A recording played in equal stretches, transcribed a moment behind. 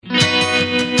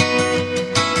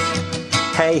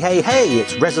Hey, hey, hey,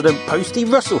 it's resident Posty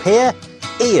Russell here.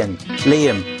 Ian,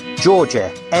 Liam,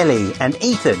 Georgia, Ellie and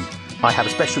Ethan, I have a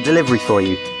special delivery for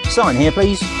you. Sign here,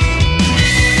 please.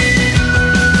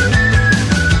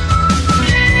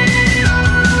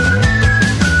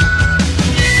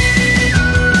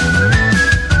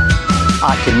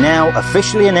 I can now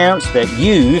officially announce that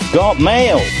you've got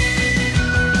mail.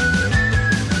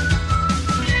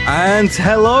 And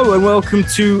hello and welcome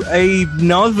to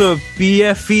another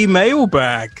BFE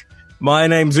mailbag. My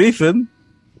name's Ethan.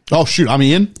 Oh shoot, I'm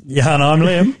Ian. Yeah, and I'm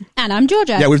Liam. And I'm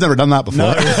Georgia. Yeah, we've never done that before.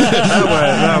 No.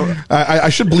 I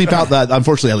should bleep out that,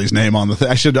 unfortunately, Ellie's name on the thing.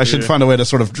 I should find a way to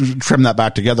sort of trim that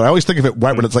back together. I always think of it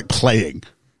right when it's like playing.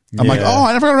 I'm like, oh,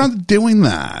 I never got around to doing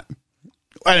that.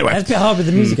 Anyway, It's a bit hard with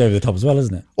the music over the top as well,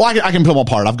 isn't it? well, I can put them all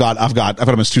apart. I've got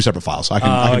them as two separate files. So I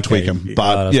can tweak them.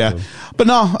 But that's cool. but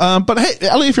no, but hey,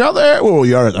 Ellie, if you're out there, well,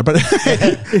 you are out there. But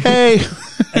hey,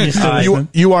 And you're still listening.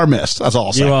 you are missed. That's all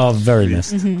I'll say. You are very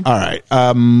missed. Mm-hmm. All right.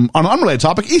 On an unrelated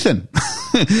topic, Ethan.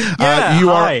 Yeah, you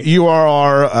hi. may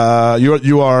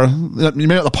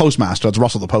not the postmaster. It's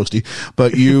Russell the Postie,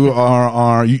 but you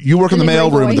work in the Delivery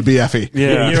mailroom boy. at the BFE.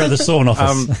 Yeah. You're at the sawn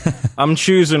office. I'm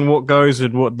choosing what goes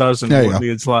and what doesn't, There you what go.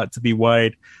 it's like to be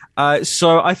weighed.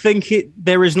 So I think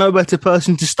there is no better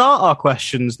person to start our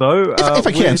questions, though. If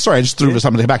I can, sorry, I just threw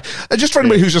something back. Just for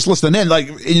anybody who's just listening in, like,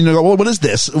 you know, well, what is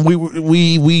this?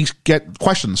 We get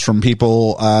questions from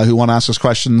people who want to ask us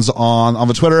questions on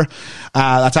the Twitter.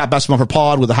 That's at Best Film for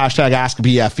Pod with the hashtag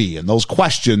AskBFE, and those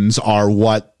questions are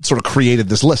what sort of created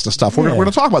this list of stuff we're going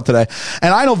to talk about today.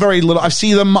 And I know very little. I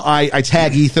see them. I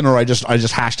tag Ethan, or I just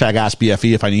hashtag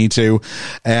AskBFE if I need to,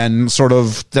 and sort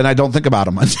of then I don't think about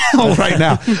them until right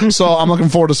now. So I'm looking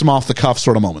forward to some off the cuff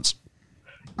sort of moments.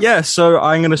 Yeah, so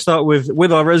I'm going to start with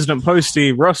our resident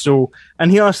postie, Russell, and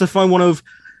he asked the fun one of,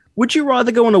 would you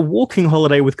rather go on a walking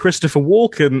holiday with Christopher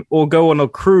Walken or go on a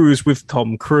cruise with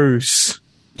Tom Cruise?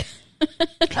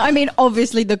 I mean,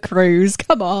 obviously the cruise.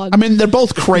 Come on. I mean, they're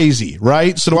both crazy,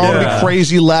 right? So do I want to be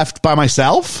crazy left by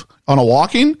myself on a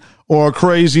walking, or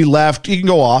crazy left, you can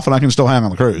go off and I can still hang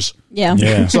on the cruise? Yeah,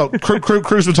 Yeah. So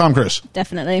cruise with Tom Cruise.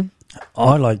 definitely.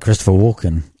 I like Christopher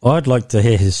Walken. I'd like to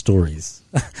hear his stories.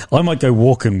 I might go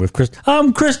walking with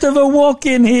I'm Christopher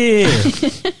Walken here.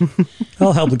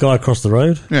 I'll help the guy across the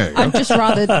road. There you go. I'd just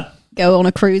rather go on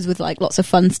a cruise with like lots of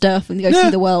fun stuff and go see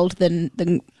the world than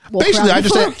walk Basically, around I the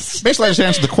just forest.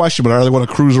 answered the question, but I either want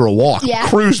a cruise or a walk. Yeah.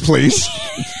 Cruise, please.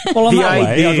 Well, I'm The that way.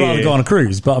 idea- I'd rather go on a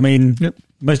cruise, but I mean,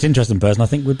 most interesting person I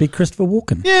think would be Christopher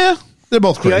Walken. Yeah, they're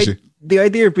both crazy. The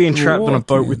idea of being trapped on a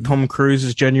boat Walken. with Tom Cruise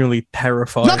is genuinely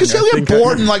terrifying. No, because I he'll get think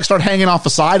bored and like start hanging off the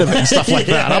side of it and stuff like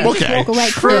that. I'm okay. Walk away.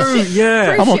 True, Cruise ship- yeah.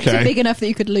 Cruise I'm ships okay. are big enough that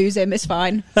you could lose him. It's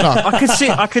fine.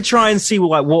 I could try and see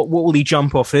like what will he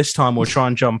jump off this time, or try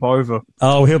and jump over.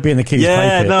 Oh, he'll be in the King's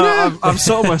Yeah, Pay Pit. no, I've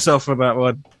sold myself for that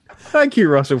one. Thank you,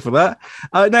 Russell, for that.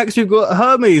 Next, we've got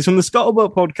Hermes from the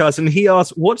Scuttlebutt podcast, and he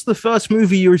asked, what's the first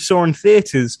movie you saw in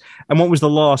theaters, and what was the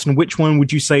last, and which one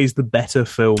would you say is the better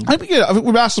film? I think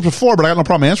we've asked this before, but I got no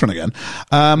problem answering again.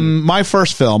 My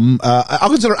first film, I'll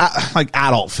consider like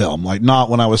adult film, like not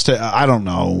when I was, I don't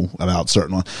know about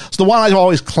certain ones. So the one I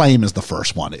always claim is the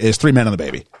first one is Three Men and a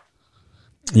Baby.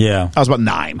 Yeah. I was about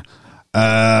 9.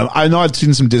 I know I've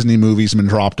seen some Disney movies and been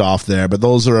dropped off there, but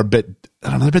those are a bit, I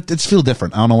don't know, it's feel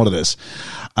different. I don't know what it is.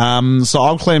 So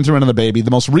I'll claim Three Men and a Baby. The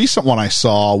most recent one I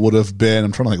saw would have been,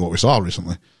 I'm trying to think what we saw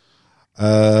recently.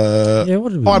 What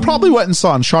did we I probably went and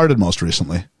saw Uncharted most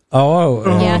recently.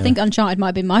 Yeah, I think Uncharted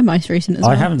might be my most recent as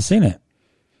well. I haven't seen it.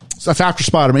 So that's after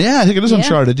Spider-Man. Yeah, I think it is Yeah.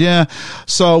 Uncharted. Yeah.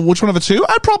 So which one of the two?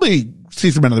 I'd probably see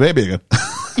Three Men and the Baby again.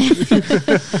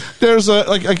 There's a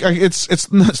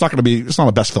it's not going to be, it's not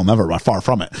the best film ever, right? Far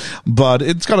from it, but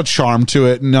it's got a charm to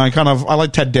it, and I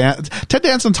like Ted Danson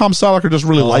and Tom Selleck are just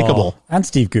really likable. And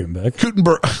Steve Gutenberg.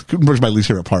 Gutenberg's my least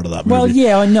favorite part of that movie. Well,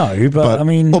 yeah, I know, but I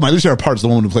mean, my least favorite part is the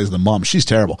woman who plays the mom. She's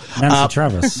terrible. Nancy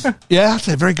Travis. Yeah, that's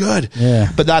very good.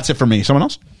 Yeah. But that's it for me. Someone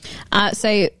else?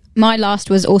 So my last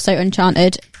was also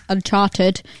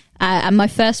Uncharted, and my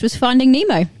first was Finding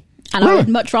Nemo. And I would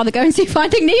much rather go and see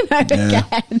Finding Nemo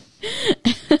again.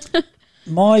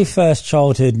 My first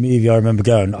childhood movie I remember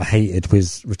going, I hated,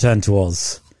 was Return to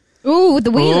Oz. Ooh,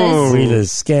 the Wheelers.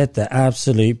 Wheelers scared the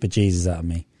absolute bejesus out of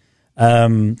me.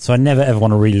 So I never ever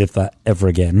want to relive that ever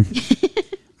again.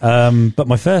 But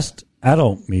my first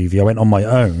adult movie I went on my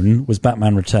own was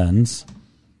Batman Returns.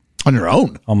 On your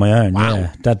own? On my own, Wow.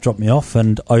 yeah. Dad dropped me off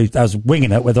and I was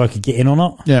winging it whether I could get in or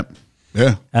not. Yeah.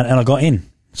 Yeah. And I got in.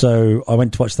 So I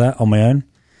went to watch that on my own.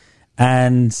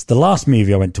 And the last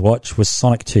movie I went to watch was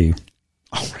Sonic 2.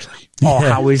 Oh, really? Oh,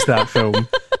 how is that film?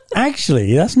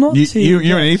 Actually, that's not too... You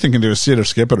and Ethan can do a sit or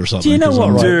skip it or something. Do you know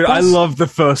what, right? Dude, I That's- love the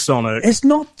first Sonic. It's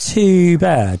not too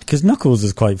bad, because Knuckles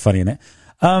is quite funny in it.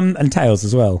 And Tails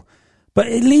as well. But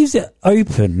it leaves it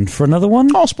open for another one.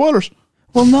 Oh, spoilers.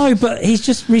 Well, no, but he's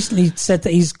just recently said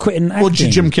that he's quitting acting. Well,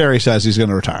 Jim Carrey says he's going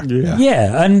to retire.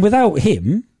 Yeah, and without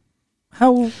him,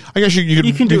 how... I guess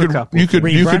you can do a couple. You could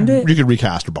Rebrand it?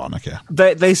 recast Robotnik,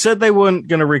 yeah. They said they weren't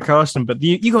going to recast him, but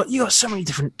you got so many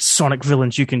different Sonic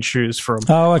villains you can choose from.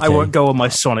 Oh, okay. I won't go on my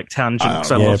Sonic tangent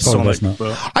because I Yeah, love probably Sonic. best not.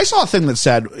 But I saw a thing that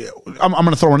said, I'm going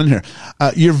to throw one in here.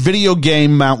 Your video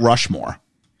game Mount Rushmore.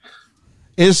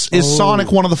 Is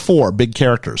Sonic one of the 4 big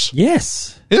characters?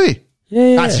 Yes. Is he?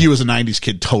 Yeah. That's you as a 90s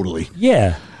kid, totally.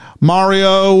 Yeah.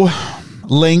 Mario,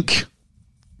 Link.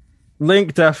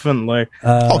 Link definitely.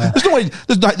 There's no way.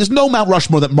 There's no Mount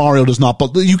Rushmore that Mario does not.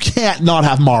 But you can't not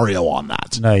have Mario on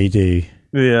that. No, you do.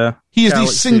 Yeah, He is the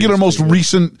Galaxy singular is most pretty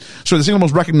good. the single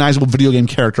most recognizable video game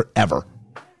character ever.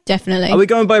 Definitely. Are we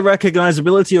going by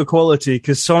recognizability or quality?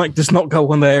 Because Sonic does not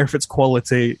go on there if it's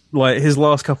quality. Like his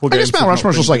last couple I games. guess Mount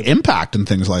Rushmore is just like Impact and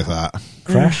things like that.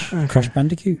 Crash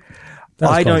Bandicoot. That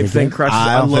was I quite don't good, think yeah. Crash.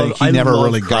 I don't think he never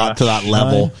really got to that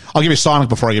level. No. I'll give you Sonic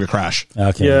before I give you Crash.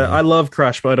 Okay. Yeah, I love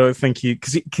Crash, but I don't think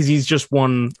because he's just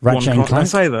one. Ratchet and I Clank?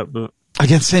 say that, but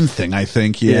Again, same thing, I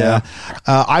think. Yeah.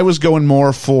 I was going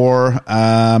more for,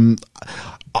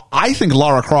 I think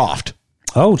Lara Croft.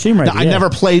 Oh, Tomb Raider. Now, I yeah. never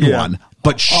played one,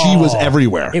 but she was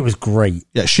everywhere. It was great.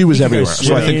 Yeah, she was You could go everywhere.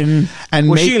 So I think, swimming. and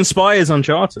well, she inspires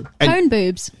Uncharted. Cone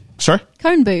boobs. sorry,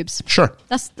 Cone boobs. sure,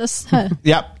 That's her.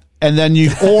 yep. And then you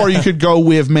could go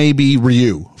with maybe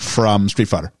Ryu from Street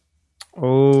Fighter.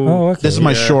 Oh, Okay. This is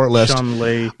my short list.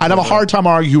 Chun-Li. I'd have a hard time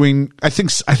arguing. I think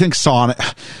Sonic.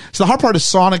 So the hard part is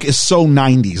Sonic is so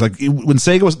 90s. Like when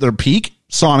Sega was at their peak,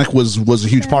 Sonic was a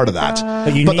huge part of that.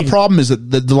 But you But need- the problem is that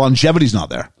the longevity's not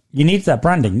there. You need that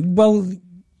branding. Well,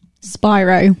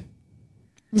 Spyro.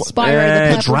 Spyro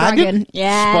the Purple dragon? Dragon.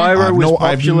 Yeah. Spyro was I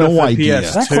have popular no for idea.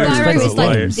 PS2. That's quite Spyro expensive, is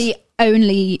like Like, the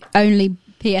only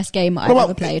PS game I've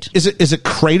ever played. Is it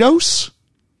Kratos?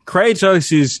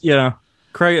 Kratos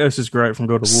is great from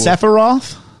God of War.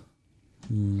 Sephiroth?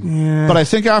 But I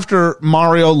think after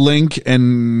Mario, Link,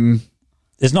 and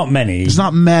there's not many. there's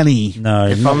not many. No,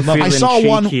 If not, I'm not- feeling I saw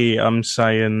one- cheeky, I'm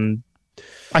saying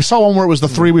I saw one where it was the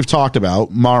 3 we've talked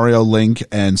about, Mario, Link,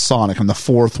 and Sonic, and the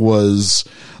 4th was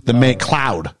the main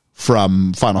Cloud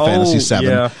from Final Fantasy VII.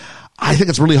 yeah. I think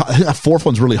it's really hard. I think that 4th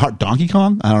one's really hard. Donkey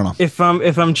Kong? I don't know. If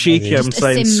I'm cheeky, I'm Just a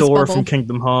saying Sims Sora bubble. from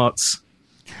Kingdom Hearts.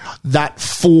 That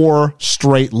 4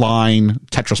 straight line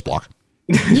Tetris block.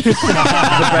 The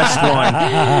best one.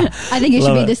 I think it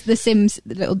should Love be it. the Sims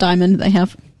little diamond they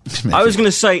have. I was going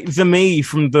to say the me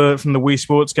from the Wii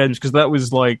Sports games because that was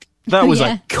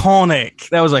Yeah. iconic.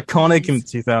 That was iconic in the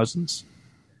 2000s.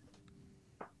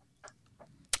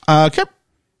 Okay.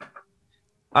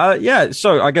 Yeah,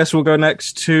 so I guess we'll go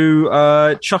next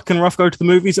to Chuck and Ruff go to the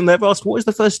movies, and they've asked, what is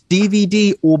the first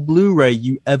DVD or Blu-ray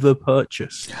you ever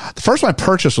purchased? The first one I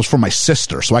purchased was for my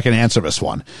sister, so I can answer this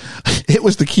one. It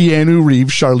was the Keanu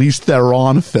Reeves, Charlize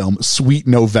Theron film, Sweet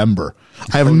November.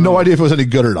 I have no idea if it was any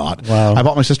good or not. Wow. I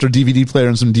bought my sister a DVD player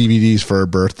and some DVDs for her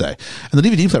birthday. And the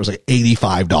DVD player was like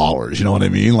 $85. You know what I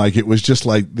mean? Like it was just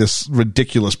like this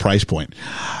ridiculous price point.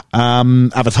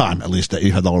 At the time, at least,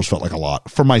 $85 felt like a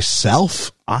lot. For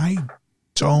myself, I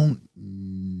don't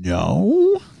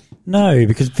know. no,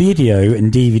 because video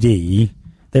and DVD,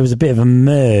 there was a bit of a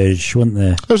merge, wasn't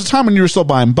there? There was a time when you were still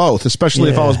buying both, especially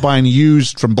if I Yeah. was buying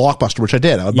used from Blockbuster, which I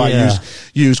did. I would buy Yeah.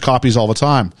 used copies all the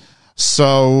time.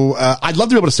 So I'd love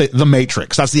to be able to say The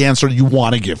Matrix. That's the answer you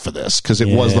want to give for this because it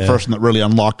was the Yeah. first one that really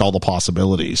unlocked all the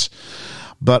possibilities.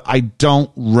 But I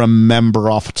don't remember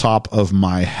off the top of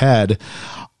my head.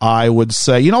 I would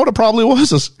say, you know what it probably was?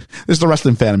 This is the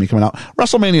wrestling fan of me coming out.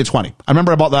 WrestleMania 20. I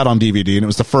remember I bought that on DVD, and it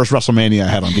was the first WrestleMania I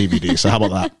had on DVD. So how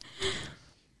about that?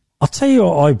 I'll tell you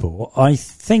what I bought. I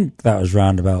think that was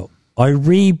roundabout. I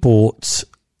rebought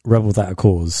Rebel Without a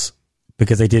Cause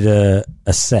because they did a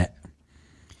set.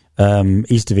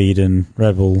 East of Eden,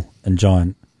 Rebel, and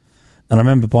Giant. And I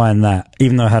remember buying that,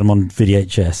 even though I had them on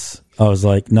VHS. I was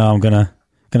like, no, I'm gonna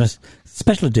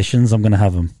special editions. I'm gonna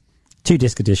have them 2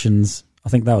 disc editions. I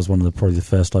think that was probably the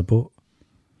first I bought.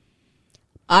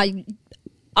 I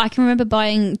can remember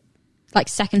buying like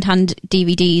secondhand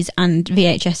DVDs and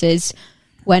VHSs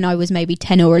when I was maybe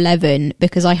 10 or 11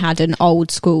 because I had an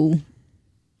old school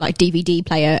like DVD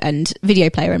player and video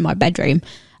player in my bedroom,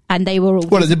 and they were all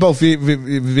What, did both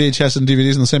VHS and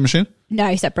DVDs in the same machine?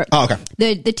 no separate. Oh, okay.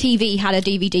 The TV had a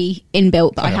DVD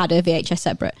inbuilt, but I had a VHS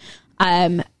separate.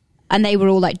 And and they were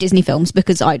all like Disney films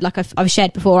because I've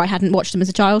shared before, I hadn't watched them as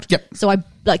a child. Yep. So I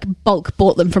like bulk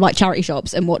bought them from like charity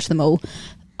shops and watched them all.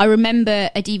 I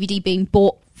remember a DVD being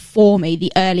bought for me.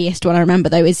 The earliest one I remember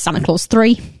though is Santa Claus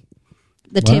 3,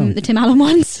 the Tim Allen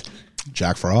ones.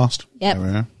 Jack Frost. Yep.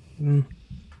 There we are.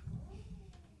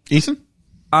 Ethan?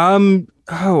 I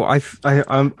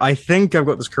think I've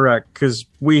got this correct because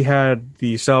we had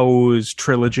the Star Wars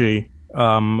trilogy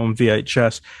on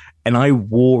VHS, and I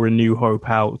wore A New Hope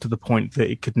out to the point that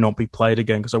it could not be played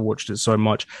again because I watched it so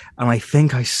much. And I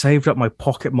think I saved up my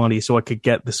pocket money so I could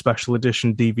get the special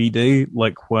edition DVD,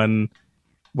 like when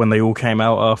they all came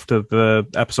out after the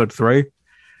episode 3.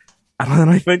 And then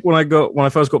I think when I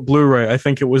first got Blu-ray, I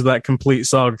think it was that complete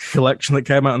saga collection that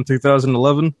came out in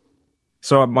 2011.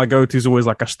 So my go-to is always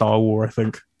like a Star Wars, I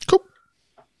think. Cool.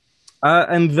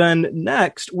 And then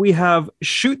next we have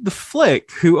Shoot the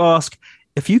Flick, who ask,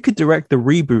 if you could direct the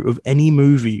reboot of any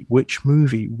movie, which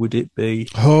movie would it be?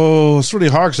 Oh, it's really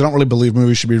hard because I don't really believe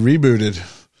movies should be rebooted.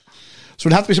 So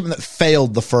it'd have to be something that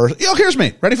failed the first. Yo, here's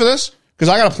me. Ready for this? Because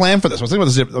I got a plan for this. I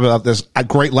was thinking about this at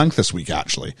great length this week,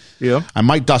 actually. Yeah. I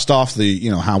might dust off the,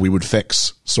 how we would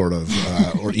fix sort of,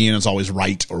 or Ian is always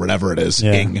right, or whatever it is.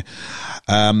 Yeah.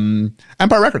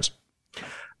 Empire Records.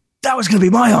 That was going to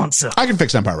be my answer. I can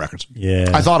fix Empire Records.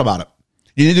 Yeah. I thought about it.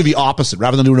 You need to be opposite.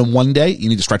 Rather than doing it in one day, you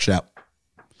need to stretch it out.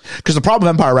 Because the problem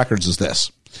with Empire Records is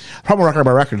this. The problem with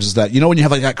Empire Records is that, when you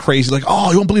have like that crazy, like, oh,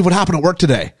 you won't believe what happened at work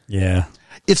today. Yeah.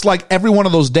 It's like every one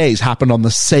of those days happened on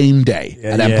the same day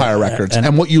at Empire Records.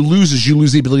 And what you lose is you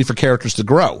lose the ability for characters to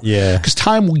grow. Yeah. Because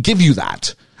time will give you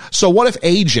that. So what if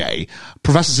AJ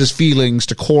professes his feelings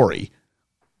to Corey?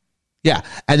 Yeah.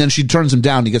 And then she turns him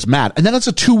down and he gets mad. And then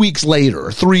it's 2 weeks later,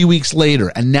 or 3 weeks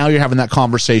later, and now you're having that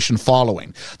conversation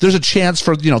following. There's a chance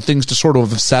for, things to sort of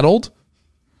have settled.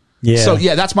 Yeah. So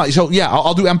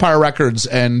I'll do Empire Records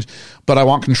but I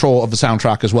want control of the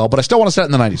soundtrack as well. But I still want to set it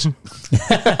in the 90s.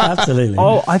 Absolutely.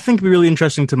 Oh, I think it'd be really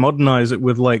interesting to modernize it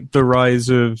with like the rise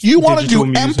of. You want to do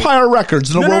music. Empire Records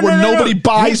in a world where nobody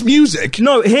buys music?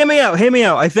 No, hear me out.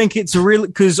 I think it's really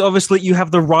because obviously you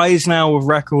have the rise now of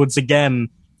records again.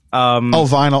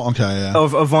 Vinyl. Okay, yeah.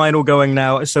 Of vinyl going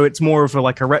now, so it's more of a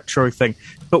retro thing.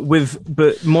 But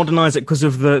modernize it because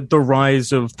of the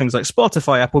rise of things like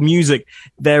Spotify, Apple Music.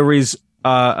 There is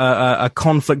a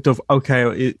conflict of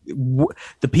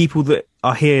the people that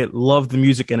are here love the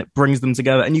music and it brings them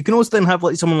together. And you can also then have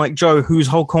like someone like Joe whose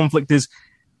whole conflict is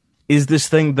this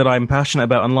thing that I'm passionate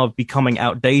about and love becoming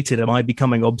outdated? Am I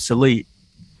becoming obsolete?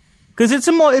 Because it's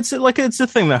a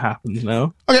thing that happens,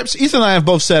 Okay, so Ethan and I have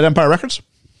both said Empire Records.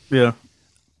 Yeah.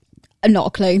 Not a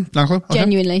clue. Not a clue? Okay.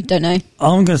 Genuinely, don't know.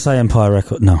 I'm going to say Empire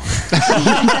Records. No.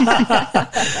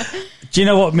 Do you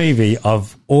know what movie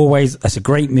it's a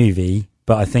great movie,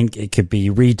 but I think it could be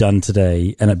redone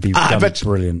today and it'd be done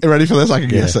brilliant. You ready for this? I can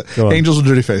guess it. Angels with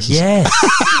Dirty Faces. Yes.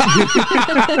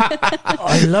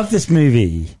 I love this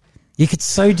movie. You could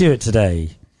so do it today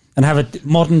and have a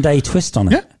modern day twist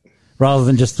on it rather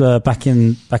than just back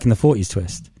in the 40s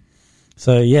twist.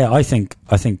 So yeah, I think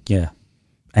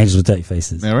Angels with Dirty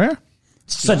Faces. There we are.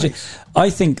 I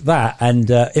think that, and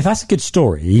if that's a good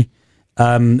story,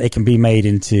 it can be made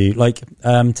into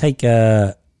take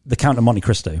The Count of Monte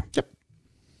Cristo. Yep.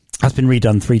 That's been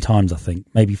redone 3 times, I think,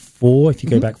 maybe 4 if you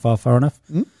go back far enough.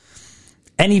 Mm-hmm.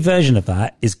 Any version of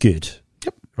that is good,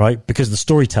 right? Because the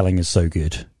storytelling is so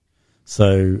good.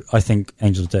 So I think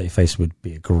Angels with Dirty Faces would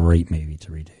be a great movie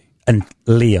to redo, and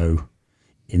Leo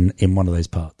in one of those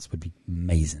parts would be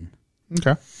amazing.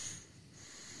 Okay.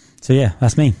 So yeah,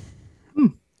 that's me.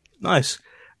 Nice.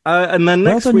 And then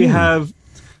next we have.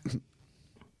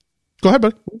 Go ahead,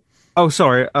 buddy. Oh,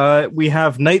 sorry. We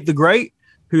have Nate the Great,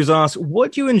 who's asked,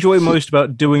 what do you enjoy most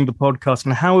about doing the podcast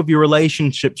and how have your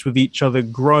relationships with each other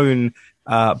grown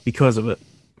because of it?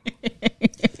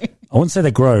 I wouldn't say they're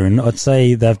grown. I'd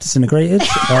say they've disintegrated.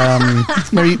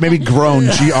 Maybe grown, GROAN.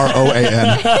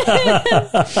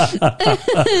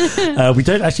 We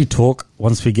don't actually talk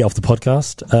once we get off the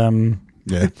podcast.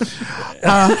 Yeah.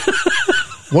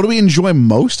 What do we enjoy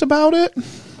most about it?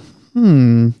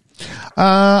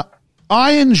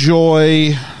 I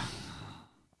enjoy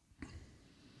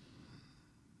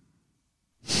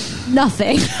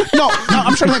Nothing. No,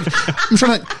 I'm trying to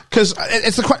think because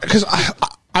it's the question because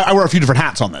I wear a few different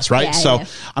hats on this, right? Yeah, so yeah.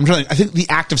 I'm trying to, I think the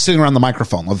act of sitting around the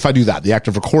microphone, if I do that, the act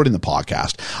of recording the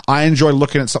podcast, I enjoy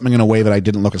looking at something in a way that I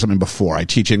didn't look at something before. I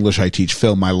teach English, I teach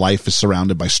film. My life is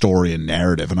surrounded by story and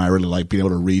narrative, and I really like being able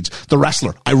to read The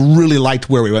Wrestler. I really liked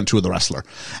where we went to with The Wrestler.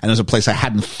 And it was a place I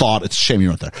hadn't thought, it's a shame you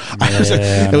weren't there.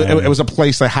 It was a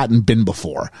place I hadn't been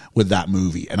before with that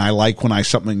movie. And I like when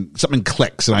something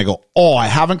clicks and I go, oh, I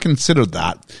haven't considered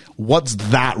that. What's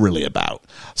that really about?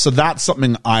 So that's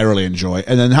something I really enjoy.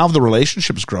 And then how have the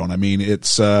relationships grown? I mean,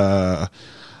 it's an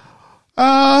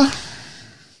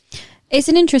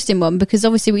interesting one because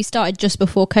obviously we started just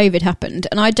before COVID happened,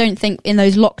 and I don't think in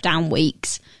those lockdown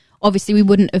weeks, obviously we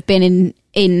wouldn't have been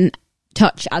in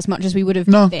touch as much as we would have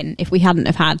been if we hadn't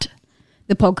have had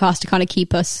the podcast to kind of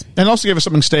keep us. And also give us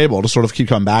something stable to sort of keep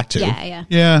coming back to.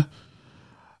 Yeah.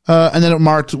 And then it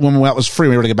marked when that was free,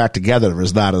 we were to get back together. There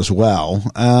was that as well.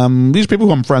 These are people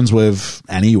who I'm friends with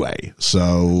anyway.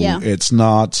 So it's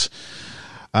not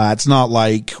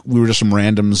like we were just some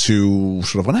randoms who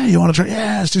sort of went, hey, you want to try?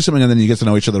 Yeah, let's do something. And then you get to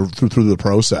know each other through the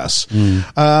process.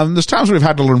 There's times where we've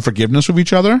had to learn forgiveness with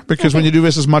each other because when you do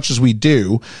this as much as we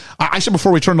do, I said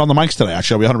before we turned on the mics today,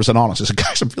 actually, I'll be 100% honest. I said,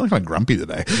 guys, I'm feeling kind of grumpy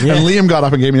today. Yeah. And Liam got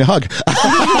up and gave me a hug.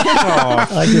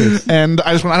 I did. And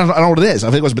I just went, I don't know what it is.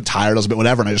 I think I was a bit tired. I was a bit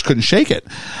whatever. And I just couldn't shake it.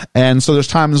 And so there's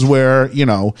times where,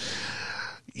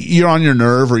 you're on your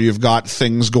nerve or you've got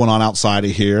things going on outside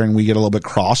of here and we get a little bit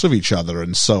cross of each other.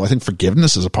 And so I think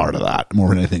forgiveness is a part of that more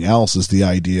than anything else, is the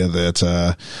idea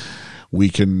that we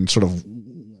can sort of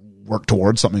work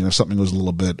towards something if something was a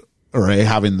little bit, or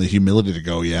having the humility to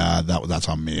go, yeah, that's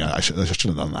on me. I should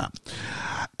have done that.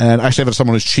 And I say that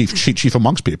someone who's chief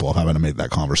amongst people of having to make that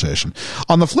conversation.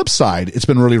 On the flip side, it's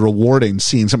been really rewarding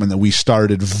seeing something that we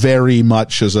started very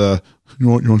much as a, you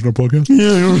want to start a podcast?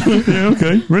 Yeah,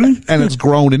 okay, really? And it's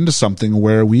grown into something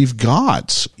where we've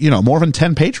got, more than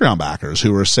 10 Patreon backers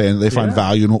who are saying they find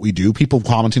value in what we do. People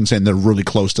commenting saying they're really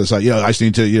close to us. I just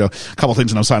need to, a couple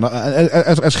things and I'm signed up.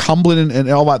 As humbling and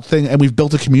all that thing. And we've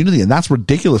built a community and that's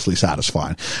ridiculously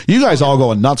satisfying. You guys all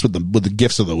going nuts with the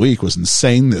gifts of the week was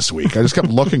insane this week. I just kept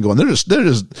looking going, they're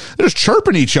just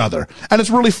chirping each other and it's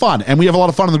really fun. And we have a lot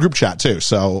of fun in the group chat too.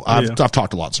 So I've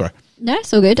talked a lot. Sorry. No,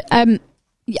 it's all good.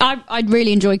 I'd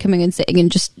really enjoy coming and sitting and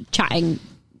just chatting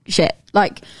shit.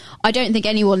 Like, I don't think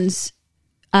anyone's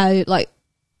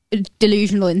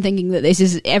delusional in thinking that this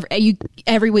is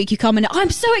every week you come and I'm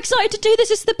so excited to do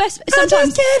this. It's the best.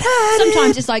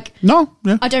 Sometimes it's like, no,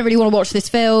 yeah. I don't really want to watch this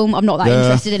film. I'm not that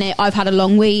interested in it. I've had a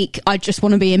long week. I just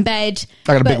want to be in bed.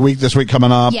 I got a big week this week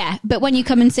coming up. Yeah, but when you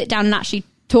come and sit down and actually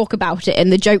talk about it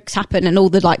and the jokes happen and all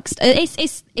the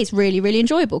it's really, really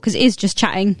enjoyable because it is just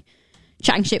chatting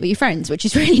shit with your friends, which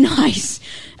is really nice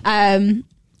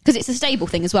because it's a stable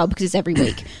thing as well because it's every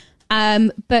week.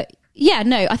 But yeah,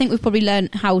 no, I think we've probably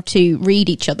learned how to read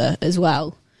each other as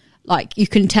well. Like, you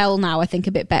can tell now, I think,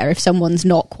 a bit better if someone's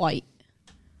not quite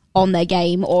on their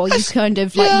game, or you kind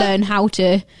of learn how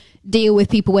to deal with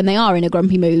people when they are in a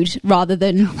grumpy mood rather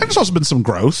than. There's also been some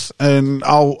growth, and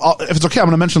I'll if it's okay, I'm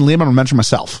going to mention Liam. I'm going to mention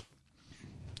myself.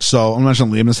 So I'm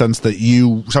mentioning Liam in the sense that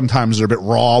you sometimes are a bit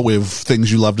raw with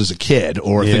things you loved as a kid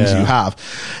or things you have.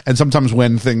 And sometimes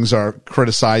when things are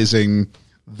criticizing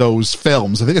those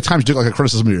films, I think at times you do like a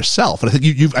criticism of yourself. And I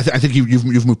think you've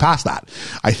moved past that.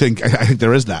 I think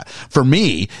there is that. For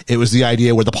me, it was the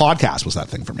idea where the podcast was that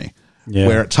thing for me. Yeah.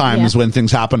 Where at times when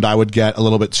things happened, I would get a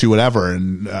little bit too whatever.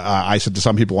 And I said to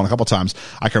some people a couple of times,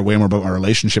 I care way more about my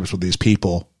relationships with these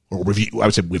people. Or with you, I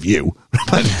would say with you,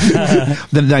 but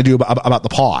than I do about the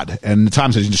pod. And at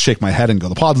times I just shake my head and go,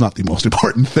 the pod's not the most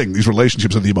important thing. These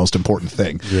relationships are the most important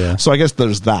thing. Yeah. So I guess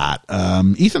there's that.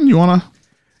 Ethan, you want to?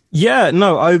 Yeah,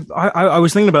 no, I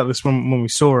was thinking about this when we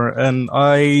saw it, and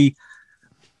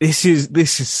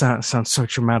this sounds so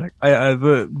traumatic.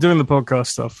 Doing the podcast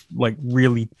stuff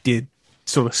really did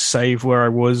sort of save where I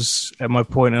was at my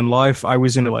point in life. I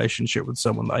was in a relationship with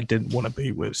someone that I didn't want to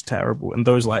be with. It was terrible. And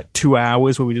those 2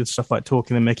 hours where we did stuff like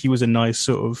talking to Mickey was a nice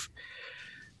little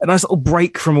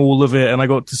break from all of it. And I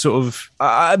got to sort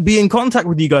of be in contact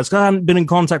with you guys. 'Cause I hadn't been in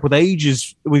contact with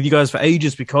you guys for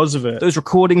ages because of it. Those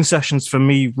recording sessions for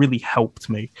me really helped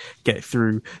me get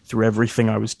through everything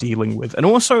I was dealing with. And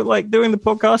also doing the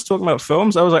podcast, talking about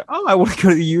films, I was like, oh, I want to go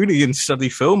to uni and study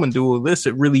film and do all this.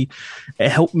 It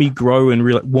helped me grow and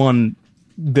realize, one,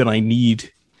 that I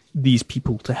need these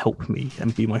people to help me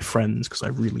and be my friends because I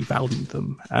really value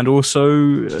them, and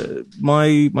also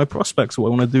my prospects, what I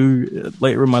want to do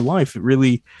later in my life. It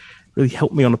really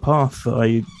helped me on a path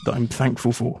that I'm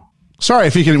thankful for. Sorry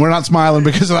if you can. We're not smiling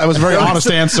because that was a very honest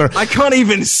answer. I can't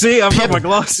even see. I've got my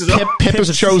glasses on. Pip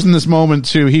has chosen this moment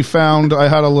too. He found I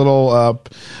had a little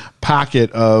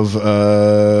packet of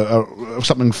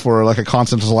something for like a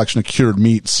constant selection of cured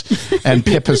meats, and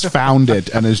Pip has found it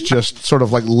and is just sort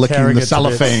of like licking Tearing the it to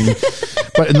cellophane,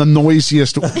 but in the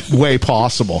noisiest way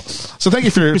possible. So thank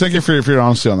you for your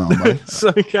honesty on that one, buddy. It's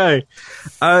okay.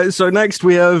 So next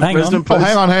we have Hang on. Resident Oh, Post.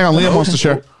 hang on. Liam wants to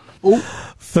share.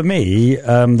 For me,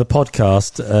 the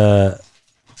podcast,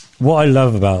 what I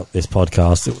love about this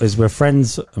podcast is we're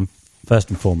friends first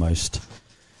and foremost.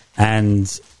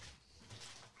 And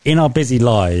in our busy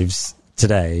lives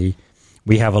today,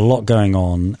 we have a lot going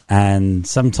on, and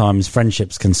sometimes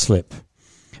friendships can slip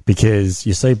because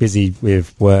you're so busy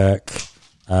with work.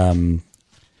 And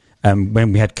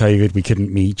when we had COVID, we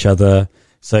couldn't meet each other.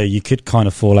 So you could kind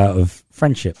of fall out of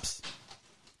friendships.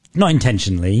 Not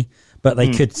intentionally, but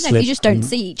they could slip. No, you just don't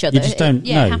see each other. You just don't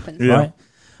know. It happens. Yeah. Right?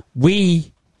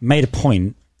 We made a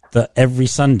point that every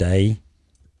Sunday,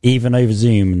 even over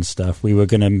Zoom and stuff, we were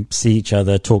going to see each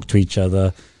other, talk to each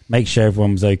other, make sure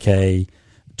everyone was okay,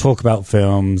 talk about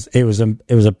films. It was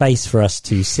a base for us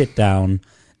to sit down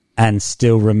and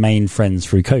still remain friends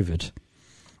through COVID.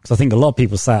 Because I think a lot of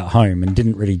people sat at home and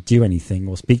didn't really do anything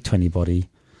or speak to anybody.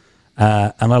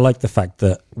 And I like the fact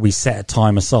that we set a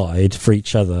time aside for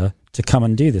each other to come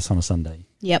and do this on a Sunday.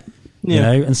 Yep. Yeah. You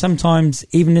know, and sometimes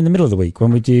even in the middle of the week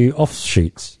when we do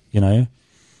offshoots, you know,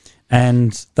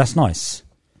 and that's nice.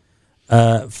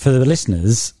 For the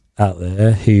listeners out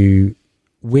there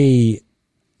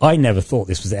I never thought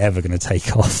this was ever going to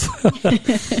take off.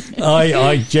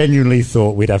 I genuinely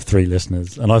thought we'd have 3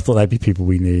 listeners, and I thought they'd be people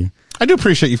we knew. I do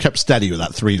appreciate you've kept steady with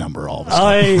that 3 number all of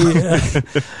a sudden.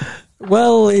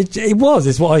 Well,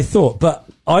 it's what I thought. But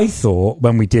I thought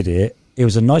when we did it, it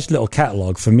was a nice little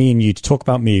catalogue for me and you to talk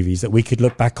about movies that we could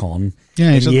look back on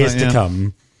Yeah, in said years that, yeah. to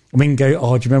come. And we can go,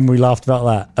 oh, do you remember we laughed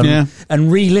about that? Yeah.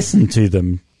 And re-listen to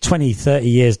them 20, 30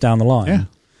 years down the line. Yeah.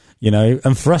 You know,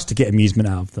 and for us to get amusement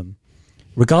out of them,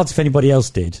 regardless if anybody else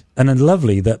did. And it's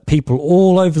lovely that people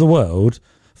all over the world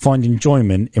find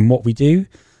enjoyment in what we do.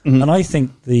 Mm-hmm. And I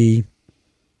think the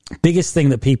biggest thing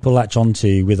that people latch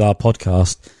onto with our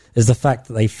podcast is the fact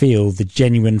that they feel the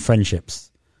genuine friendships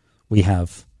we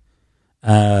have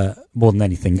more than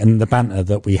anything, and the banter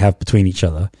that we have between each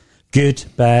other. Good,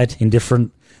 bad,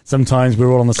 indifferent. Sometimes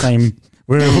we're all on the same...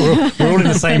 We're all in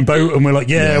the same boat, and we're like,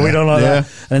 yeah, we don't like that.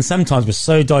 And then sometimes we're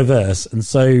so diverse, and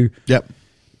so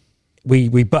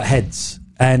we butt heads.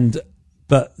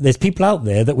 But there's people out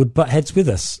there that would butt heads with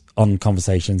us on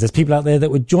conversations. There's people out there that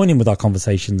would join in with our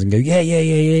conversations and go, yeah,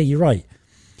 you're right.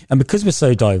 And because we're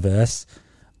so diverse,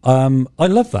 I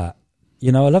love that.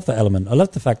 You know, I love that element. I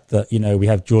love the fact that, you know, we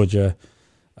have Georgia,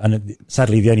 and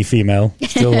sadly the only female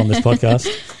still on this podcast.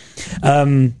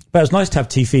 But it was nice to have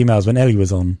 2 females when Ellie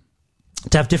was on,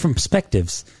 to have different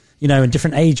perspectives, you know, in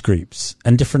different age groups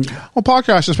and different... Well,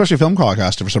 podcasts, especially film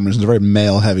podcasts, for some reason, is a very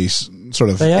male-heavy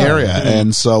sort of area. Mm-hmm.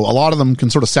 And so a lot of them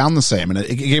can sort of sound the same, and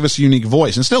it gave us a unique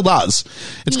voice, and it still does.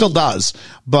 It still does.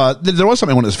 But there was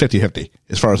something when it was 50-50,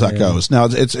 as far as that goes. Now,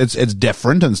 it's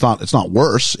different, and it's not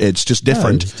worse. It's just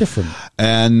different. No, it's different.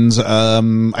 And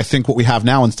I think what we have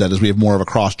now instead is we have more of a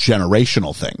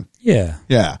cross-generational thing. Yeah.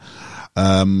 Yeah.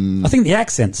 I think the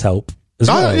accents help as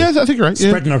well. Yeah, I think you're right.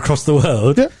 Spreading across the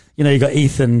world. Yeah. You know, you got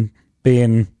Ethan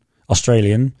being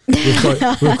Australian. We've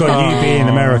got you being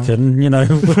American, you know.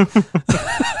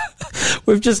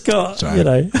 We've just got, you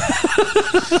know.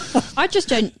 I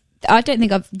don't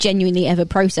think I've genuinely ever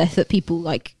processed that people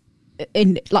like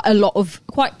in like a lot of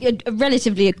quite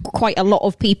a lot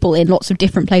of people in lots of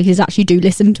different places actually do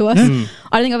listen to us. I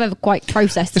don't think I've ever quite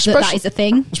processed that is a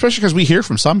thing. Especially because we hear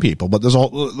from some people, but there's all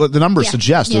the numbers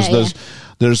suggest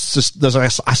there's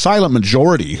a silent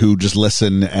majority who just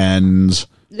listen and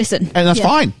that's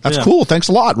fine. That's cool. Thanks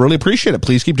a lot. Really appreciate it.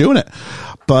 Please keep doing it.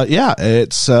 But yeah,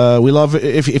 it's we love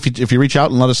if you reach out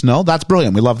and let us know. That's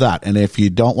brilliant. We love that. And if you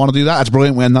don't want to do that, that's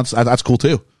brilliant. And that's cool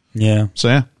too. Yeah. So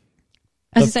yeah.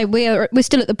 As I say, we're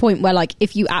still at the point where, like,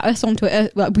 if you at us on Twitter,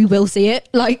 like, we will see it.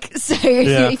 Like, so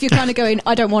if you're kind of going,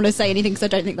 I don't want to say anything because I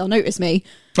don't think they'll notice me.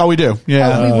 Oh, we do.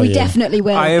 Yeah. We definitely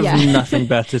will. I have nothing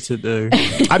better to do.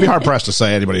 I'd be hard pressed to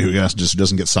say anybody who just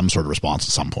doesn't get some sort of response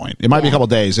at some point. It might be a couple of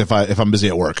days if I'm busy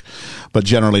at work, but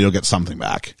generally you'll get something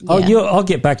back. I'll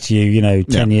get back to you, you know,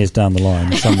 10 years down the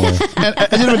line somewhere. And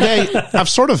at the end of the day, I've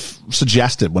sort of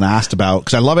suggested when asked about,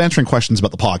 because I love answering questions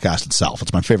about the podcast itself.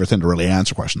 It's my favorite thing to really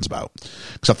answer questions about,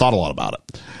 because I've thought a lot about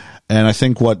it. And I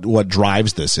think what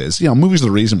drives this is, you know, movies are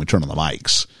the reason we turn on the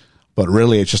mics, but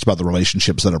really it's just about the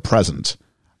relationships that are present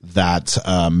that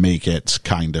make it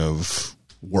kind of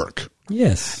work.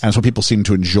 Yes. And that's what people seem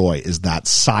to enjoy, is that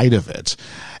side of it.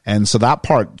 And so that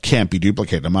part can't be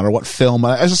duplicated no matter what film.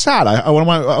 As a sad, I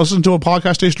was listening to a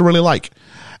podcast I used to really like.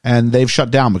 and they've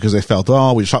shut down because they felt,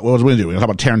 what was we going to do? We're going to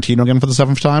talk about Tarantino again for the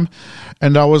 7th time?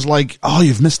 And I was like,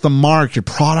 you've missed the mark. Your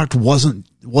product wasn't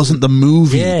the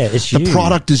movie. Yeah, it's the you.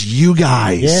 product is you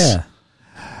guys. Yeah.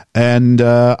 And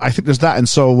I think there's that. And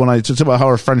so when I talk about how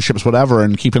our friendships, whatever,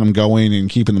 and keeping them going and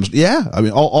keeping them, I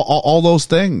mean, all those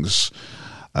things.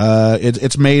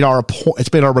 It's made our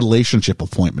relationship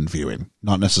appointment viewing,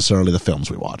 not necessarily the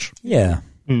films we watch. Yeah.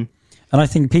 And I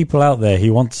think people out there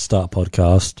who want to start a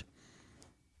podcast,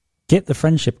 get the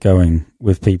friendship going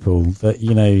with people that,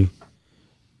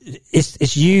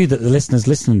 it's you that the listener's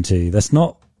listening to. That's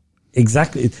not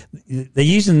exactly, they're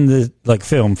using the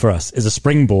film for us as a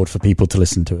springboard for people to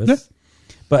listen to us. Yeah.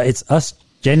 But it's us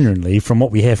genuinely, from what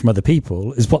we hear from other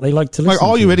people, is what they like to listen to. Like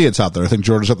all you idiots out there, I think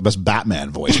George has got the best Batman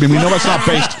voice. I mean, we know it's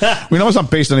not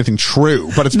based on anything true,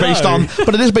 but it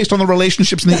is based on the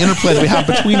relationships and the interplay that we have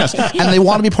between us, and they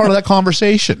want to be part of that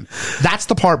conversation. That's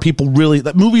the part people really,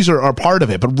 that movies are part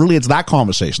of it, but really it's that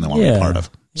conversation they want to be part of.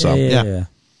 So, yeah.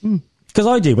 Because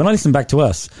I do. When I listen back to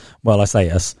us, well, I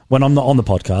say us, when I'm not on the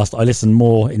podcast, I listen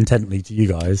more intently to you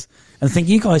guys and think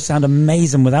you guys sound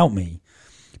amazing without me.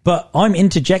 But I'm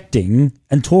interjecting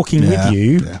and talking with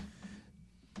you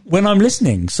when I'm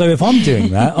listening. So if I'm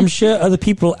doing that, I'm sure other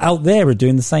people out there are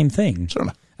doing the same thing.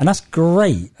 Certainly. And that's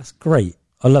great. That's great.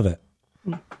 I love it.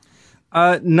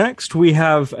 Next, we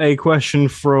have a question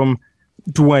from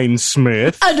Dwayne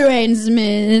Smith. Dwayne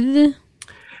Smith.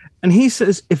 And he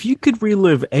says, if you could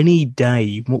relive any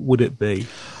day, what would it be?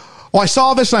 Well, I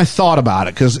saw this and I thought about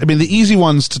it because, I mean, the easy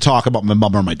ones to talk about my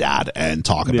mom or my dad and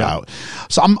talk about.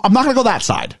 So I'm not going to go that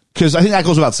side because I think that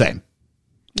goes without saying.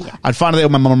 Yeah. I'd find a day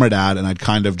with my mom or my dad and I'd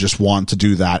kind of just want to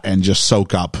do that and just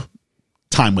soak up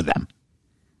time with them.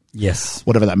 Yes.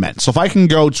 Whatever that meant. So if I can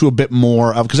go to a bit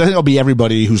more of, because I think it'll be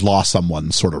everybody who's lost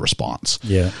someone sort of response.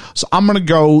 Yeah. So I'm going to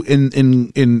go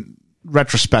in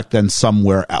retrospect then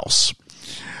somewhere else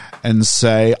and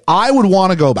say, I would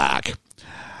want to go back.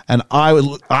 And I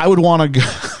would want to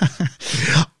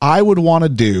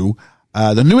do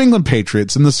the New England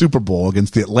Patriots in the Super Bowl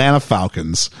against the Atlanta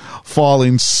Falcons,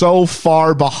 falling so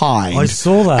far behind. I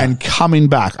saw that. And coming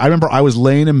back. I remember I was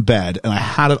laying in bed and I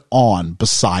had it on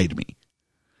beside me.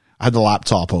 I had the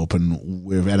laptop open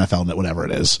with NFL Net, whatever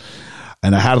it is.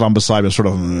 And I had it on beside me, sort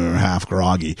of half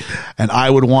groggy. And I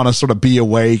would want to sort of be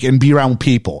awake and be around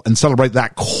people and celebrate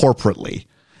that corporately.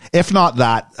 If not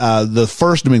that, the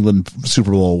first New England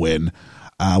Super Bowl win,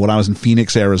 when I was in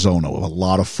Phoenix, Arizona with a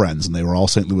lot of friends, and they were all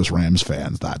St. Louis Rams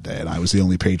fans that day, and I was the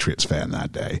only Patriots fan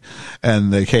that day.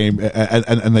 And they came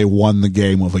and they won the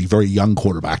game with a very young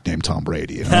quarterback named Tom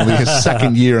Brady, and only his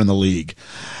second year in the league.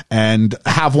 And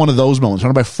have one of those moments,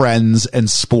 surrounded by friends and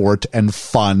sport and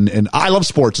fun. And I love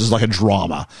sports as like a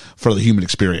drama for the human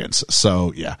experience.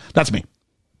 So yeah, that's me.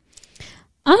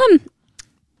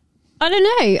 I don't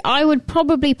know. I would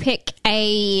probably pick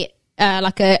a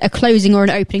closing or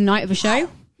an opening night of a show.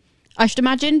 I should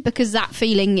imagine, because that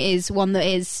feeling is one that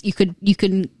is you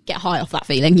can get high off that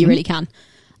feeling. You really can.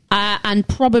 And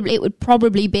it would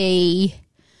probably be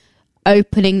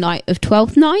opening night of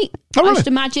 12th Night. Oh, really? I should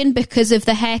imagine, because of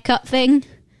the haircut thing.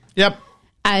 Yep.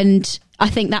 And I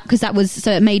think that because that was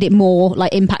so it made it more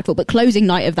like impactful. But closing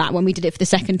night of that, when we did it for the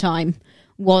second time,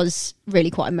 was really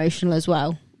quite emotional as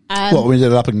well. We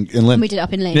did it up in Lynn. We did it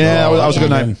up in Lynn. Yeah, that was a good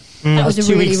night. That was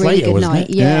a really, really good night.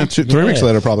 Yeah, 3 weeks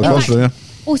later, probably.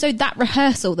 Also, that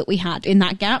rehearsal that we had in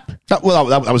that gap. That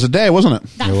was a day, wasn't it?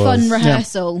 That fun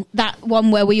rehearsal. That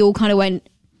one where we all kind of went,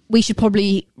 we should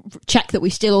probably check that we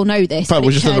still all know this. But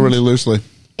we just did it really loosely.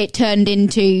 It turned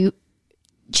into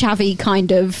chavvy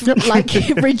kind of like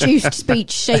reduced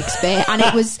speech Shakespeare, and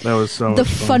it was so the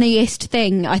funniest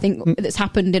thing I think that's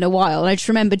happened in a while. And I just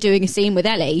remember doing a scene with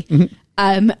Ellie,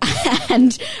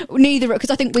 and neither, because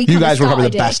I think you guys were probably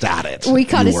the best at it. We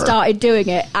kind of started doing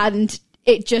it, and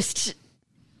it just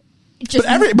but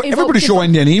everybody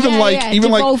joined in, even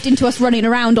evolved into us running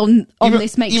around on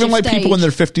this makeshift even like stage. people in their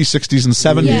 50s, 60s, and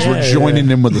 70s were joining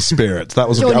in with the spirits. That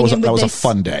was a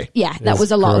fun day. Yeah, that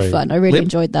was a lot of fun. I really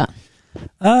enjoyed that.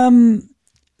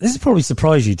 This will probably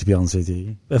surprise you, to be honest with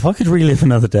you. But if I could relive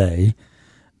another day,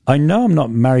 I know I'm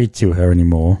not married to her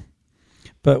anymore,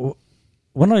 but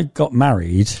when I got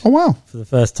married, for the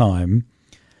first time,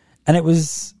 and it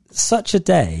was such a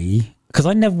day, because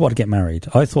I never wanted to get married.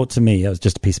 I thought, to me, it was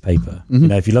just a piece of paper. You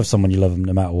know, if you love someone, you love them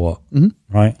no matter what,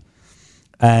 right?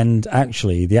 And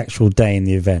actually, the actual day in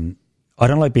the event, I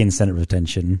don't like being the centre of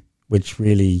attention, which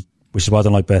is why I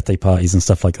don't like birthday parties and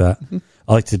stuff like that.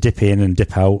 I like to dip in and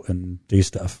dip out and do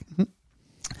stuff.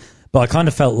 But I kind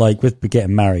of felt like with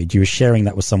getting married, you were sharing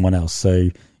that with someone else. So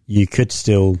you could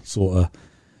still sort of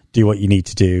do what you need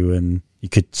to do, and you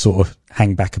could sort of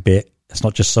hang back a bit It's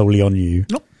not just solely on you.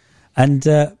 Nope. And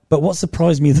but what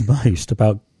surprised me the most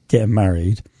about getting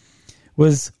married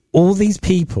was all these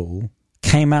people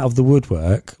came out of the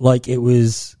woodwork like it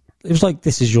was like,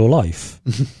 this is your life.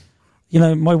 You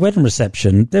know, my wedding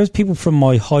reception, there was people from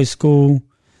my high school,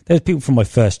 there was people from my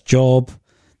first job,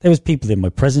 there was people in my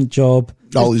present job.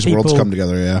 All these worlds come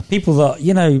together, yeah. People that,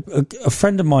 you know, a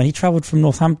friend of mine, he travelled from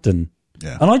Northampton.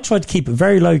 Yeah. And I tried to keep it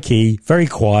very low-key, very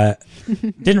quiet,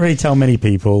 didn't really tell many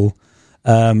people.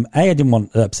 I didn't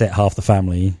want to upset half the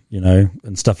family, you know,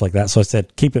 and stuff like that. So I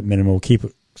said, keep it minimal, keep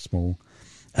it small.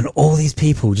 And all these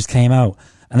people just came out.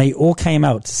 And they all came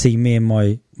out to see me and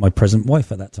my present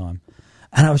wife at that time.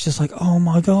 And I was just like, oh,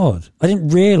 my God. I didn't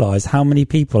realise how many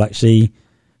people actually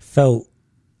felt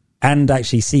and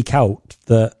actually seek out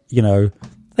that, you know,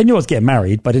 they knew I was getting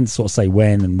married, but I didn't sort of say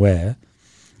when and where.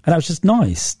 And it was just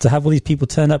nice to have all these people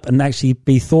turn up and actually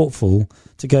be thoughtful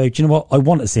to go, do you know what? I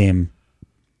want to see him.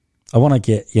 I want to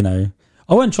get, you know,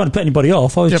 I wasn't trying to put anybody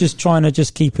off. I was just trying to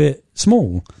just keep it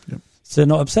small to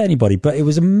not upset anybody. But it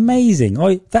was amazing.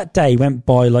 That day went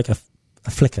by like a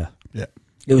flicker. Yeah.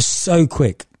 It was so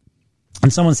quick.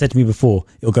 And someone said to me before,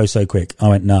 it'll go so quick. I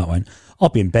went, no, it won't. I'll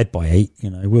be in bed by 8. You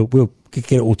know, we'll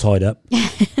get it all tied up.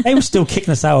 They were still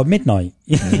kicking us out at midnight.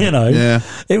 You know,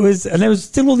 it was, and there was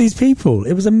still all these people.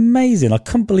 It was amazing. I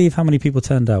couldn't believe how many people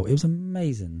turned out. It was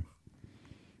amazing.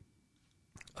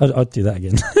 I'd do that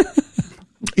again.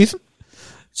 Ethan?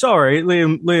 Sorry,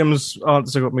 Liam's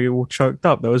answer got me all choked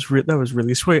up. That was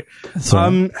really sweet.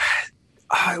 I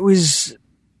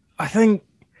think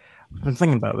I've been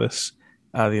thinking about this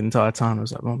the entire time. I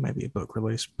was like, well, maybe a book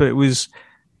release, but it was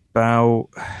about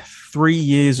 3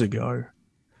 years ago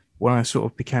when I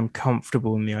sort of became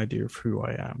comfortable in the idea of who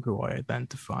I am, who I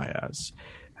identify as.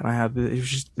 And it was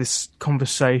just this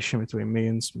conversation between me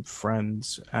and some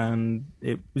friends, and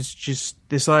it was just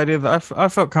this idea that I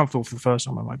felt comfortable for the first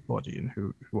time in my body and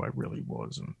who I really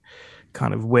was, and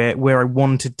kind of where I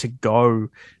wanted to go,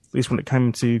 at least when it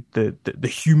came to the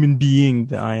human being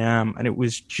that I am. And it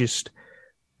was just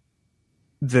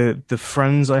the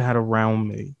friends I had around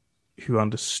me who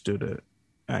understood it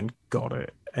and got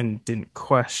it and didn't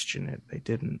question it. They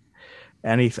didn't.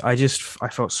 And I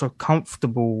felt so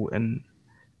comfortable and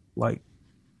like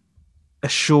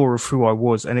assured of who I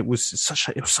was, and it was such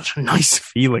a nice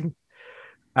feeling,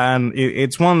 and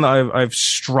it's one that I've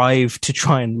strived to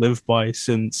try and live by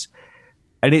since.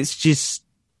 And it's just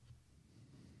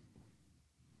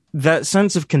that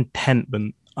sense of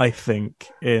contentment, I think,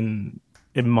 in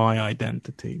my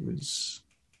identity was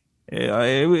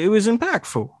it was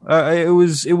impactful.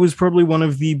 It was probably one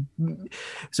of the.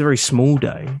 It's a very small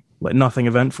day, like nothing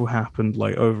eventful happened,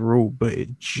 like overall, but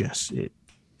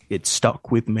it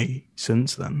stuck with me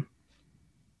since then.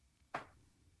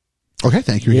 Okay,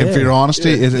 thank you again for your honesty.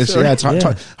 It's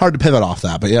hard to pivot off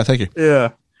that, but yeah, thank you.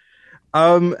 Yeah.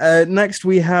 Next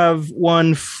we have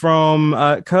one from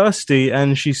Kirsty,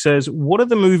 and she says, "What are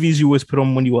the movies you always put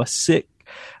on when you are sick,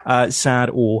 sad,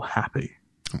 or happy?"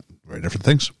 Very different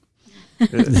things.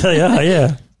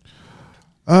 Yeah.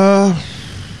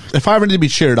 If I ever need to be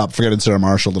cheered up, forgetting Sarah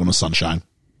Marshall, Little Miss Sunshine.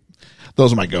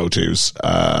 Those are my go-tos.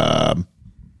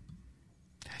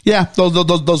 Yeah,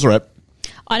 those are it.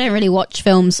 I don't really watch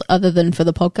films other than for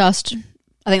the podcast.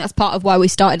 I think that's part of why we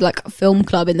started like a film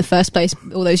club in the first place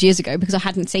all those years ago, because I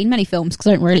hadn't seen many films because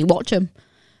I don't really watch them.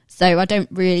 So I don't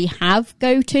really have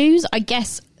go-tos. I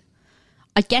guess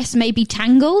maybe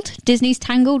Tangled. Disney's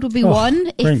Tangled would be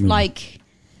one. If like,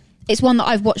 it's one that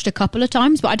I've watched a couple of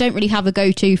times, but I don't really have a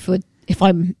go-to for if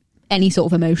I'm any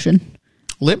sort of emotion.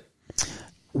 Lip?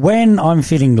 When I'm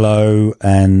feeling low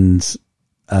and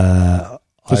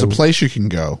there's a place you can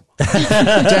go.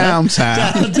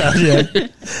 Downtown. Yeah.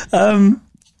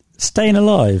 Staying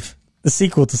Alive, the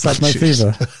sequel to Sad Night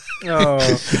Fever.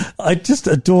 I just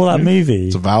adore that movie.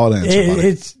 It's a valid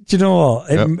answer. Do you know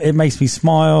what? It makes me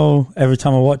smile every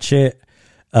time I watch it.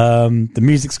 The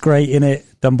music's great in it,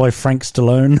 done by Frank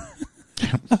Stallone.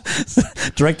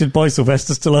 Directed by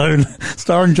Sylvester Stallone,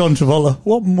 starring John Travolta.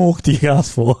 What more do you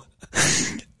ask for?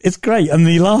 It's great. And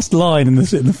the last line in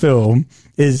the film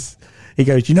is, he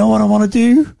goes, "You know what I want to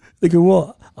do?" They go,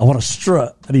 "What?" "I want to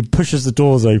strut." And he pushes the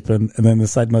doors open, and then the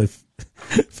Sad Night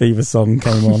Fever song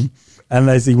came on. And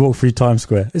as he walked through Times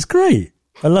Square, it's great.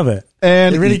 I love it.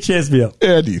 And it really cheers me up.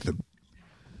 And Ethan.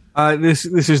 This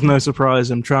is no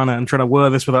surprise. I'm trying to word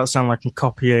this without sounding like I'm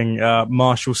copying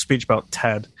Marshall's speech about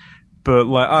Ted. But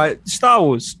like Star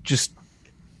Wars, just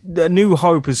A New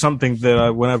Hope is something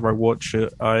that whenever I watch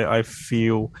it, I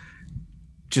feel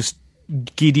just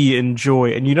giddy in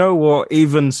joy. And you know what?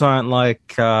 Even something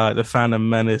like The Phantom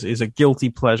Menace is a guilty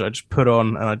pleasure. I just put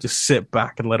on and I just sit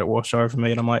back and let it wash over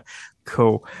me. And I'm like,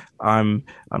 cool. I'm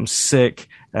sick,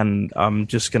 and I'm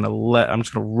just gonna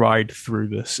ride through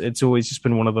this. It's always just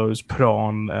been one of those put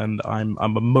on, and I'm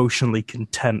emotionally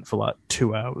content for like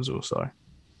 2 hours or so.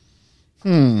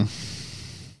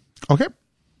 Okay.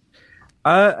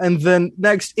 And then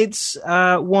next, it's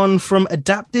one from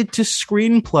Adapted to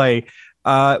Screenplay,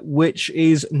 which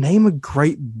is name a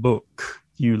great book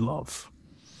you love.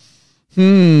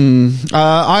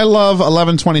 I love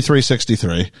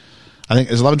 11/23/63. I think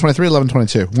it's 11/23,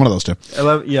 11/22. One of those two.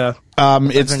 11, yeah.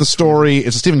 It's the story.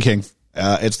 It's a Stephen King.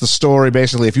 It's the story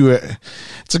basically.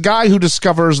 It's a guy who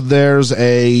discovers there's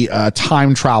a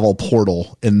time travel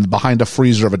portal behind a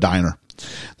freezer of a diner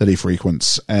that he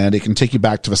frequents, and it can take you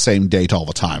back to the same date all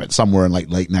the time. It's somewhere in like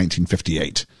late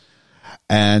 1958.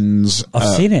 And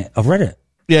I've seen it. I've read it.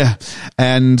 Yeah.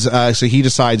 And so he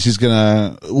decides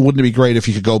wouldn't it be great if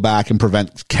he could go back and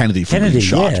prevent Kennedy from being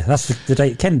shot? Yeah, that's the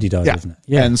date Kennedy died, isn't it?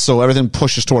 Yeah. And so everything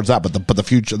pushes towards that, but the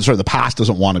future, the past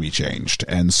doesn't want to be changed.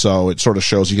 And so it sort of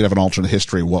shows you could have an alternate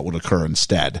history, what would occur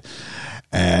instead.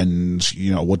 And,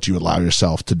 what do you allow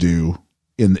yourself to do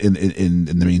in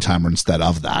the meantime or instead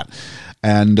of that?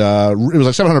 And it was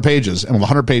like 700 pages, and with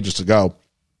 100 pages to go,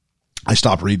 I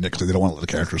stopped reading it because they don't want to let the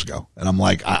characters go. And I'm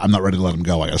like, I'm not ready to let them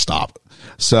go. I got to stop.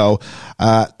 So,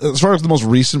 as far as the most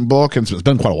recent book, and it's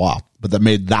been quite a while, but that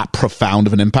made that profound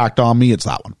of an impact on me, it's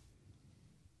that one.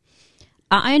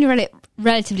 I only read it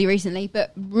relatively recently,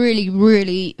 but really,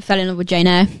 really fell in love with Jane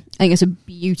Eyre. I think it's a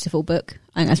beautiful book.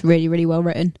 I think that's really, really well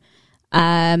written.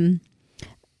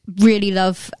 Really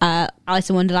love Alice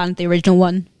in Wonderland, the original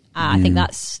one. I think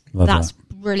that's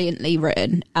brilliantly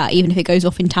written, even if it goes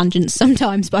off in tangents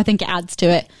sometimes, but I think it adds to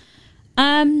it.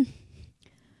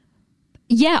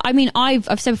 Yeah, I mean,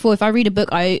 I've said before, if I read a book,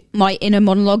 my inner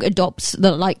monologue adopts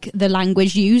the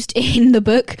language used in the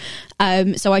book.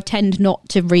 So I tend not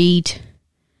to read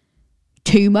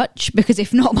too much, because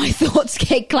if not, my thoughts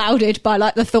get clouded by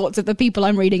the thoughts of the people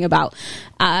I'm reading about.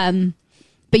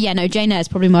 But yeah, no, Jane Eyre is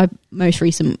probably my most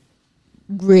recent,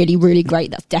 really, really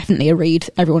great. That's definitely a read.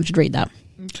 Everyone should read that.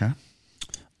 Okay.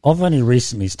 I've only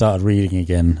recently started reading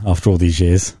again after all these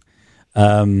years.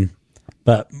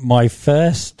 But my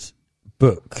first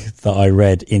book that I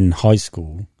read in high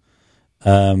school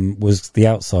was The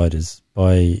Outsiders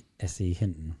by S.E.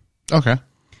 Hinton. Okay.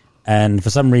 And for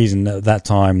some reason at that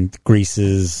time, Grease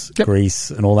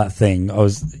and all that thing, I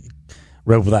was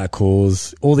Rebel Without a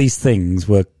Cause, all these things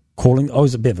were calling. I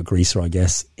was a bit of a greaser, I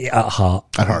guess, at heart.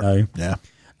 Yeah.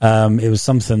 It was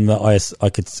something that I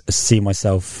could see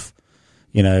myself,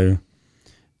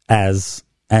 as.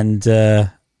 And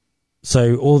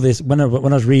so all this, when I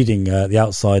was reading The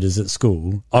Outsiders at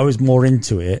school, I was more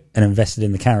into it and invested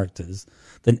in the characters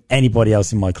than anybody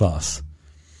else in my class,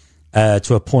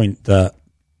 to a point that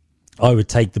I would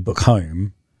take the book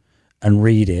home and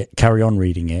read it, carry on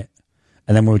reading it,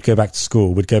 and then when we'd go back to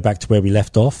school, we'd go back to where we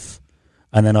left off,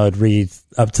 and then I'd read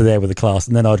up to there with the class,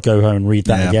 and then I'd go home and read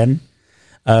that again.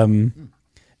 And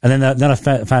then I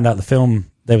found out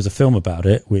there was a film about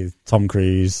it with Tom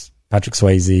Cruise, Patrick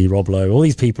Swayze, Rob Lowe, all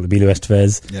these people, Emilio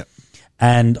Estevez. Yeah.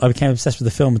 And I became obsessed with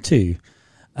the film too.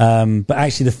 But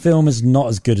actually the film is not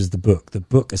as good as the book. The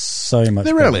book is so much better.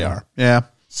 They really are. Yeah.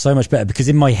 So much better, because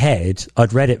in my head,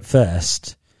 I'd read it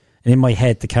first, and in my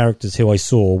head, the characters who I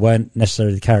saw weren't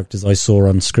necessarily the characters I saw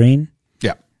on screen.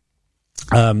 Yeah.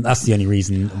 That's the only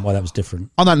reason why that was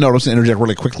different. On that note, I was going to interject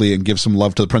really quickly and give some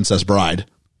love to The Princess Bride.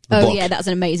 Book. Yeah, that's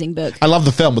an amazing book. I love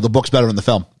the film, but the book's better than the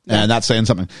film, and that's saying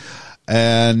something.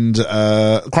 And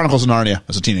Chronicles of Narnia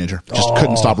as a teenager, just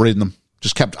couldn't stop reading them.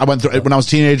 I went through it when I was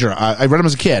a teenager. I read them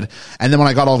as a kid, and then when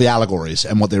I got all the allegories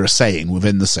and what they were saying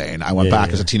within the saying, I went back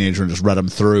as a teenager and just read them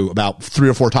through about 3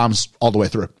 or 4 times all the way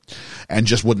through, and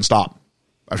just wouldn't stop.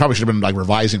 I probably should have been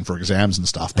revising for exams and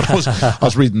stuff, but I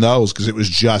was reading those because it was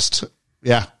just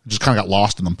kind of got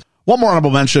lost in them. One more honorable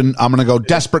mention. I'm going to go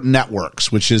Desperate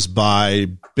Networks, which is by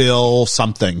Bill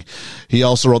something. He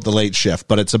also wrote The Late Shift,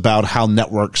 but it's about how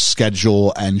networks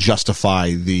schedule and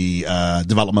justify the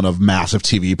development of massive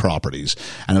TV properties.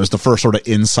 And it was the first sort of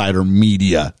insider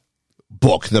media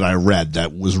book that I read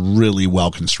that was really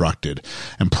well constructed,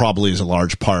 and probably is a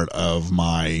large part of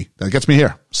that gets me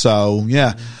here. So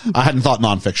yeah, I hadn't thought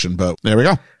nonfiction, but there we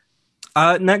go.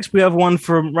 Next, we have one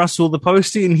from Russell the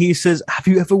Postie, and he says, have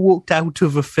you ever walked out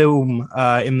of a film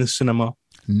in the cinema?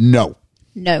 No.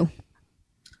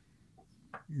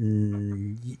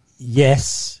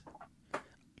 Yes,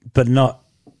 but not.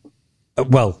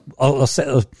 Well, I'll say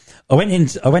I went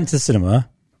to the cinema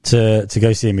to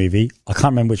go see a movie. I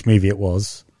can't remember which movie it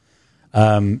was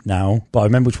now, but I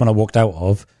remember which one I walked out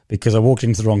of, because I walked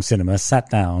into the wrong cinema, sat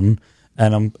down,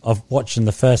 and I've watching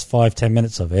the first 5-10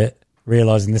 minutes of it.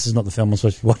 realizing this is not the film I'm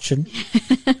supposed to be watching.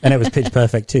 And it was Pitch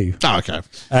Perfect 2. Oh, okay.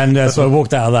 And so I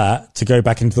walked out of that to go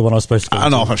back into the one I was supposed to go I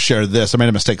don't know if I shared this. I made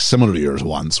a mistake similar to yours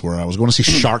once where I was going to see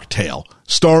Shark Tale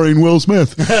starring Will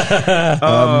Smith.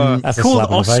 That's a called slap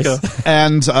in the Oscar. face.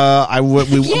 And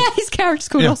Yeah, his character's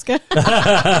called Oscar.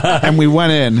 and we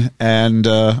went in and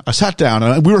I sat down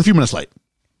and we were a few minutes late.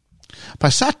 But I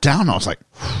sat down and I was like,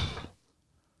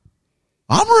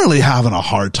 I'm really having a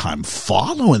hard time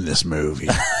following this movie.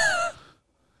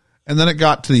 And then it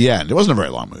got to the end. It wasn't a very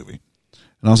long movie.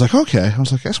 And I was like, okay. I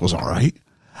was like, this was all right.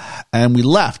 And we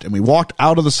left and we walked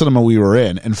out of the cinema we were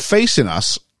in, and facing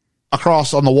us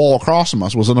across on the wall across from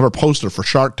us was another poster for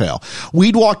Shark Tale.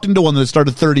 We'd walked into one that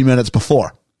started 30 minutes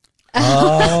before.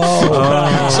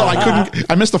 Oh. So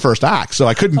I missed the first act, so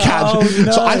I couldn't catch.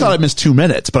 no. So I thought I'd missed 2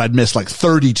 minutes, but I'd missed like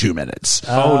 32 minutes.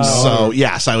 Oh, no. So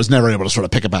yes, I was never able to sort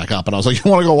of pick it back up. And I was like,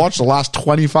 you want to go watch the last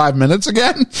 25 minutes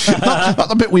again? not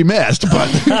the bit we missed, but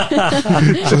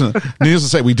needless to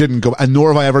say, we didn't go, and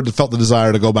nor have I ever felt the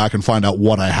desire to go back and find out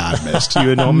what I had missed. You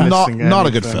were not missing not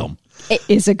a good anything. film. It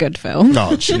is a good film.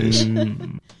 Oh,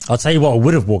 jeez. I'll tell you what I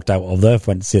would have walked out of though if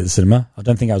I went to see it at the cinema. I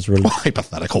don't think I was really...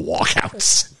 Hypothetical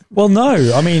walkouts. Well,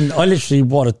 no. I mean, I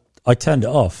literally I turned it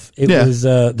off. It Yeah. was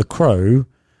The Crow,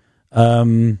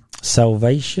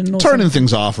 Salvation or Turning something.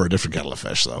 things off for a different kettle of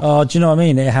fish, though. Oh, do you know what I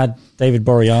mean? It had David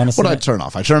Boreanaz What in did I it. turn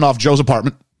off? I turned off Joe's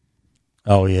Apartment.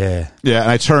 Oh, yeah. Yeah,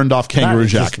 and I turned off Kangaroo That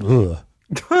is Jack. just- ugh.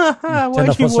 Why'd Turn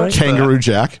off you what, sorry? watch that? Kangaroo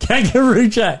Jack. Kangaroo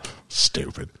Jack.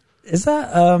 Stupid. Is that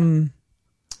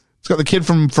It's got the kid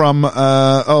from from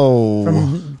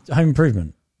Home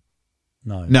Improvement?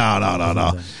 No.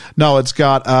 No, it's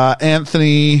got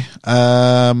Anthony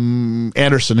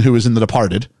Anderson, who is in The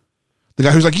Departed. The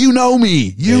guy who's like, you know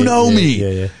me.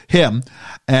 Yeah. Him.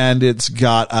 And it's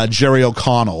got Jerry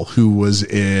O'Connell, who was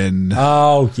in...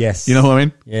 Oh, yes. you know who I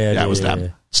mean? Yeah, it was yeah, them.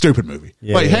 yeah. Stupid movie.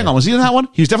 Yeah, Wait, hang on. Was he in that one?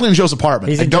 He's definitely in Joe's Apartment.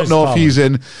 He's I in don't Joe's know if Apartment. he's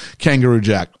in Kangaroo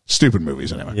Jack. Stupid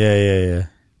movies, anyway. Yeah.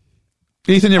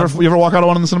 Ethan, you ever walk out of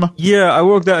one in the cinema? Yeah, I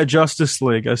walked out of Justice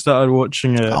League. I started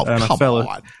watching it Oh, and I come fell. on.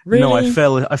 No, I Really?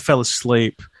 fell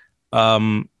asleep.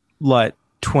 Like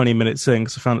 20 minutes in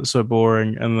because I found it so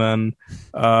boring, and then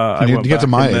I You went get to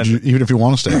back my and age, then- even if you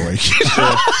want to stay awake.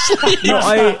 No,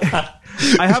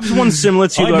 I have one similar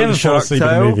to I like never the fall Shark asleep in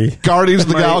a Tale. movie. Guardians of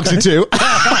the Mate. Galaxy 2.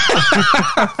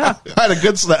 I had a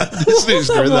good snooze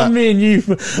during that. Me and you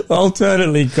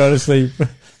alternately go to sleep.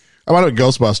 I went with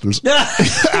Ghostbusters.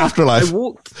 Afterlife.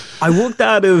 I walked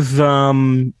out of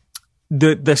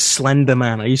the Slender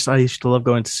Man. I used to love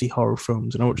going to see horror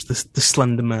films, and I watched the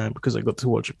Slender Man because I got to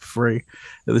watch it for free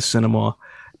at the cinema,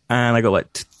 and I got like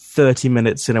 30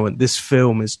 minutes in. I went, this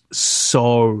film is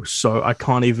so I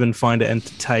can't even find it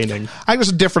entertaining. I think there's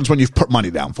a difference when you've put money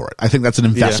down for it. I think that's an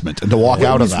investment, and to walk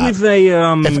out of that. With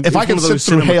a, If I could sit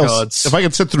through Hail, cards. if I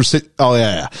could sit through, oh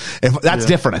yeah. If that's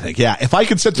different, I think. Yeah, if I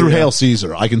could sit through Hail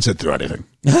Caesar, I can sit through anything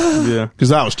yeah. because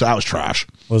that was trash.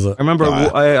 Was it? I remember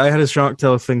I had a Shark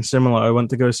Tale thing similar. I went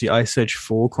to go see Ice Age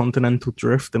 4 Continental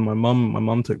Drift, and my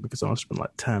mum took because I must have been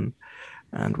like 10,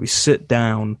 and we sit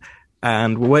down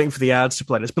and we're waiting for the ads to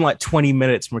play. And it's been like 20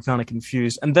 minutes and we're kind of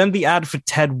confused. And then the ad for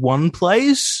Ted 1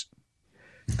 plays,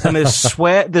 and there's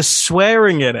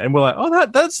swearing in it, and we're like, oh,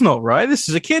 that's not right. This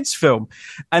is a kid's film.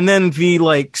 And then the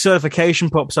like certification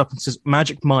pops up and says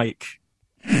Magic Mike.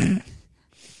 And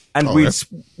we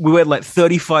waited like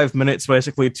 35 minutes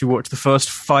basically to watch the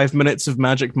first 5 minutes of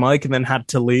Magic Mike, and then had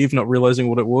to leave, not realizing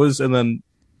what it was, and then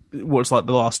watched like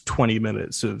the last 20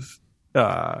 minutes of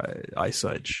Ice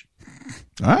Age.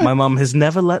 All right. My mum has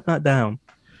never let that down.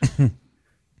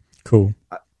 Cool.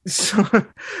 So,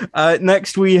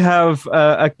 next we have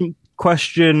a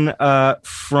question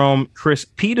from Chris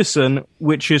Peterson,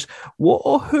 which is, what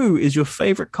or who is your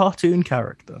favorite cartoon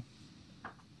character?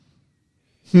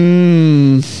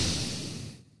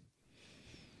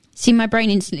 See, my brain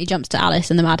instantly jumps to Alice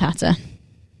and the Mad Hatter.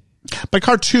 By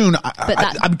cartoon, But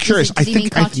that, I'm curious. Does he mean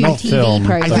cartoon not TV film.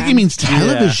 program? I think he means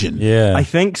television. Yeah. I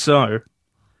think so.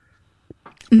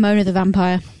 Mona the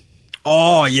Vampire.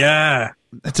 Oh, yeah.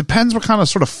 It depends what kind of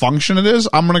sort of function it is.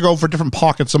 I'm going to go for different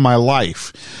pockets of my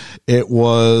life. It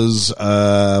was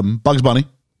Bugs Bunny,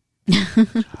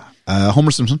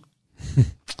 Homer Simpson,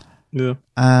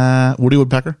 Yeah. Woody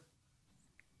Woodpecker.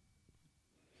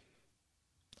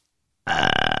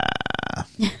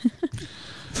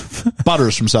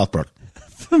 Butters from South Park.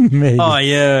 Me. Oh,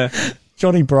 yeah.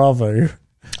 Johnny Bravo.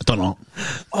 I don't know.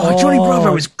 Oh, Johnny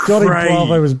Bravo was great. Johnny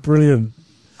Bravo was brilliant.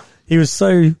 He was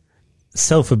so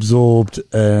self-absorbed,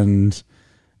 and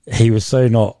he was so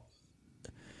not.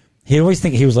 He always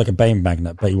think he was like a Bane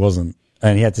magnet, but he wasn't.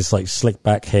 And he had this like slick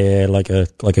back hair, like a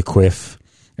quiff,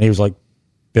 and he was like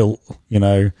built, you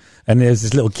know. And there's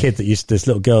this little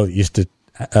girl that used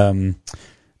to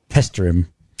pester him.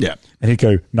 Yeah. And he'd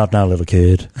go, "Not now, little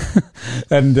kid."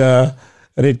 and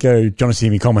he'd go, "Do you want to see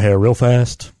me comb my hair real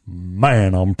fast?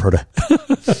 Man, I'm pretty."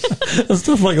 And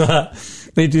stuff like that.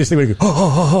 And he'd do this thing where he'd go,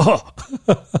 "Oh, oh,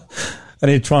 oh, oh."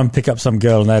 And he'd try and pick up some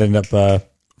girl and they'd end up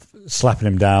slapping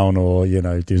him down or, you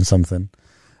know, doing something.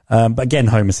 But again,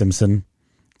 Homer Simpson.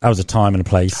 That was a time and a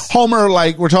place. Homer,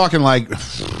 like, we're talking like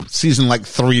season like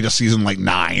 3 to season like 9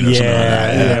 or something like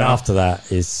that. And then after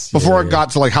that is... Before it got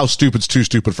to like how stupid's too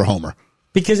stupid for Homer.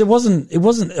 Because it wasn't,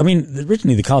 I mean,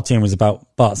 originally the cartoon was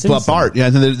about Bart Simpson. But Bart, yeah.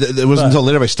 And then it wasn't until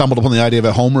later I stumbled upon the idea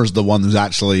that Homer's the one who's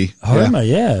actually... Homer,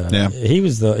 yeah. He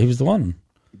was the one.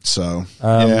 So,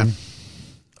 yeah.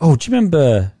 Oh, do you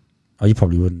remember... Oh, you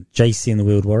probably wouldn't. JC and the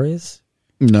Wheeled Warriors?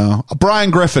 No.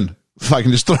 Brian Griffin, if I can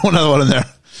just throw another one in there.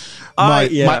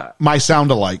 My sound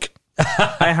alike.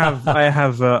 I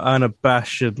have an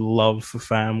unabashed love for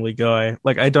Family Guy.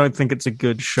 Like, I don't think it's a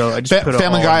good show. I just put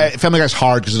Family it on. Family Guy's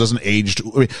hard because it doesn't age.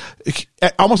 I mean,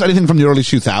 almost anything from the early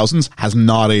 2000s has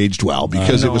not aged well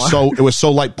because it was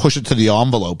so like push it to the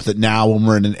envelope that now when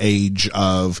we're in an age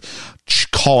of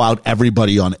call out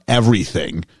everybody on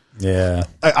everything. Yeah,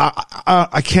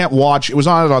 I can't watch. It was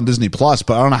on Disney Plus,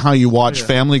 but I don't know how you watch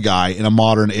Family Guy in a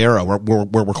modern era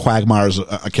where Quagmire's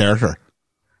a character.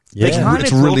 yeah.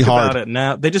 It's really hard. About it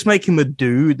now. They just make him a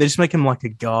dude. They just make him like a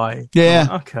guy. Yeah.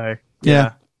 Okay.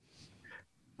 Yeah.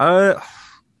 I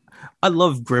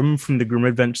love Grimm from the Grim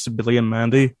Adventures of Billy and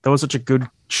Mandy. That was such a good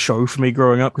show for me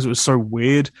growing up because it was so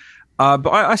weird. But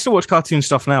I still watch cartoon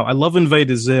stuff now. I love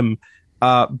Invader Zim.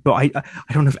 But I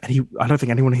don't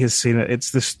think anyone here has seen it.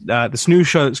 It's this new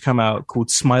show that's come out called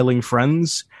Smiling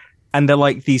Friends, and they're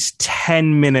like these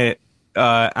 10-minute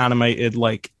animated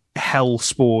like hell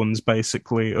spawns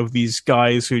basically of these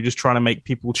guys who are just trying to make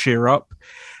people cheer up,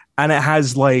 and it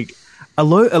has like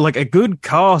a good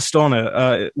cast on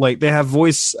it. Like they have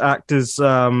voice actors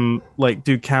like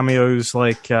do cameos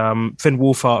like Finn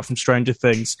Wolfhard from Stranger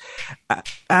Things,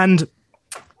 and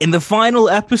in the final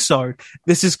episode,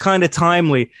 this is kind of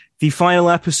timely. The final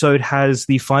episode has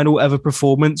the final ever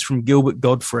performance from Gilbert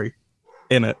Godfrey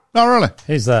in it. Oh, really?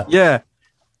 Who's that? Yeah.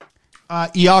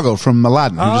 Iago from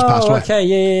Aladdin, who just passed away. Okay,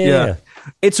 yeah.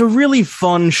 It's a really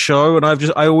fun show, and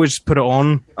I always put it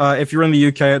on. If you're in the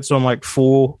UK, it's on like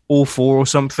all 4 or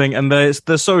something, and they're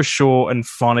so short and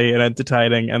funny and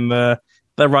entertaining, and they're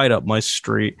right up my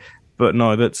street. But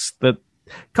no, that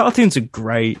cartoons are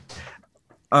great.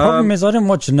 Problem is, I don't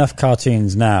watch enough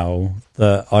cartoons now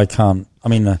that I can't. I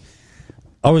mean,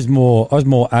 I was more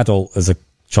adult as a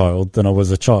child than I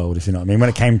was a child, if you know what I mean. When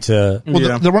it came to...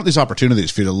 Well, there weren't these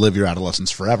opportunities for you to live your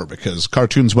adolescence forever because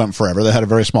cartoons went forever. They had a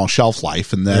very small shelf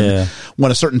life. And then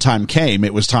when a certain time came,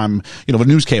 it was time, you know, when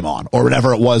news came on or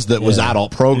whatever it was that was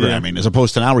adult programming, as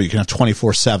opposed to now where you can have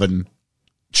 24/7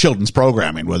 children's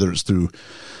programming, whether it's through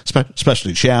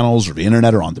specialty channels or the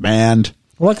internet or on demand.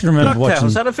 Well, I can remember watching...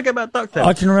 How did I forget about DuckTales?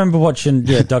 I can remember watching,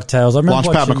 DuckTales. I remember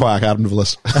Launchpad McQuack, Adam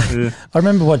DeVillis. I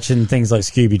remember watching things like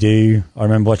Scooby-Doo. I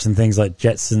remember watching things like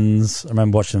Jetsons. I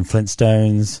remember watching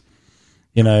Flintstones.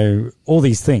 You know, all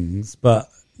these things, but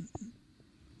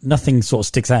nothing sort of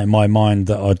sticks out in my mind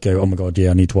that I'd go, oh my God,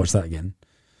 yeah, I need to watch that again.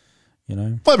 You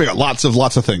know? Well, we got lots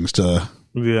of things to...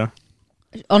 Yeah.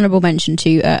 Honourable mention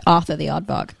to Arthur the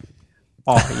Aardvark.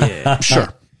 Oh, yeah.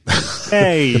 Sure.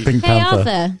 Hey. The Pink Hey, Panther.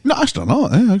 Arthur. No, I still know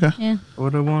it. Yeah, okay. Yeah.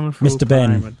 What a wonderful Mr.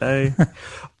 Ben. time of day.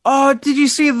 Oh, did you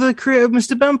see the creator of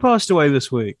Mr. Ben passed away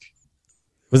this week?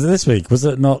 Was it this week? Was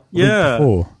it not week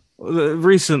before?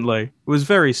 Recently. It was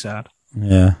very sad.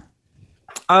 Yeah.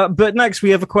 But next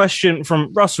we have a question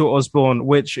from Russell Osborne,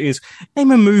 which is, name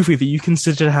a movie that you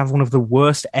consider to have one of the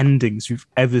worst endings you've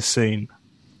ever seen.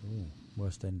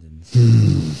 Worst endings.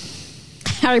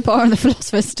 Harry Potter and the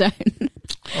Philosopher's Stone.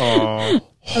 Oh.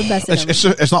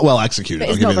 It's not well executed. But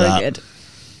it's I'll not give you very that. good.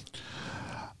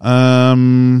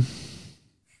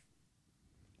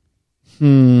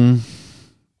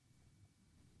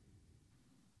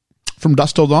 From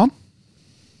Dusk Till Dawn?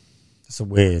 It's a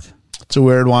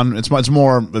weird one. It's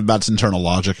more about its internal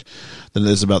logic than it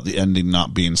is about the ending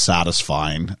not being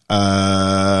satisfying.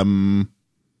 I'll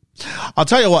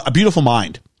tell you what, A Beautiful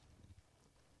Mind.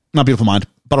 Not Beautiful Mind,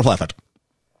 Butterfly Effect.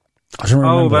 I don't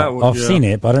remember. that was, I've seen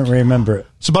it, but I don't remember it.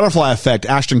 So Butterfly Effect,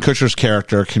 Ashton Kutcher's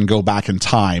character can go back in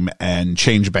time and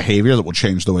change behavior that will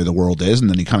change the way the world is, and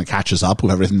then he kind of catches up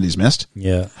with everything that he's missed.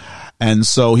 Yeah. And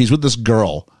so he's with this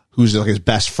girl who's like his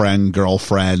best friend,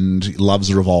 girlfriend. He loves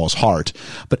her with all his heart.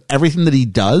 But everything that he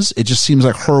does, it just seems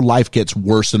like her life gets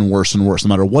worse and worse and worse no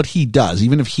matter what he does.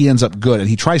 Even if he ends up good and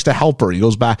he tries to help her, he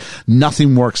goes back,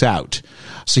 nothing works out.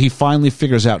 So he finally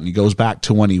figures out and he goes back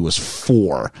to when he was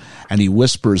 4 and he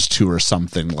whispers to her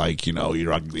something like, you know,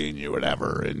 you're ugly and you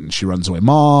whatever. And she runs away,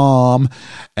 Mom.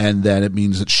 And then it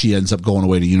means that she ends up going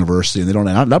away to university and they don't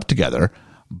end up together.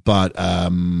 But,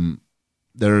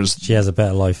 she has a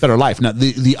better life. Now,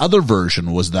 the other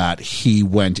version was that he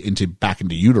went back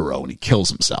into utero and he kills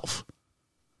himself.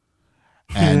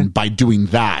 And by doing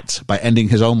that, by ending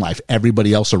his own life,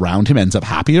 everybody else around him ends up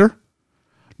happier.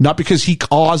 Not because he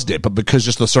caused it, but because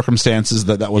just the circumstances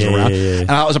that was around. Yeah. And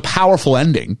that was a powerful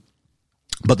ending.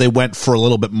 But they went for a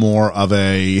little bit more of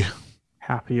a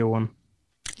happier one.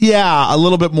 Yeah, a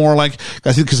little bit more like,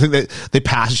 I think because they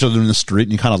pass each other in the street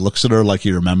and he kind of looks at her like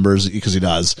he remembers, because he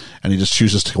does, and he just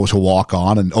chooses to walk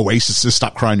on, and Oasis'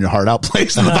 Stop Crying Your Heart Out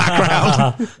plays in the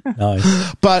background.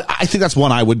 Nice. But I think that's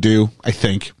one I would do, I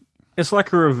think. It's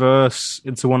like a reverse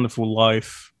It's a Wonderful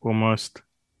Life, almost.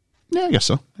 Yeah, I guess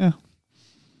so, yeah.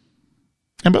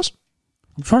 Ambos?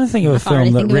 I'm trying to think of a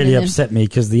film that really upset me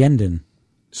because the ending.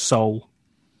 Soul.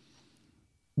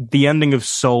 The ending of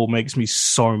Soul makes me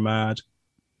so mad.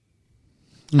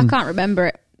 I can't remember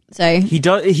it. So He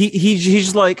does.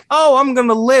 He's like, oh, I'm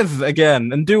gonna live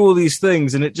again and do all these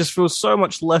things, and it just feels so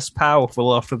much less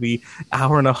powerful after the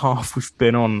hour and a half we've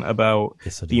been on about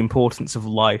the importance of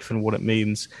life and what it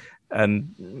means,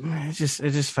 and it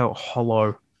just felt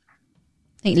hollow.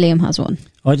 I think Liam has one.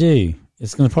 I do.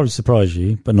 It's going to probably surprise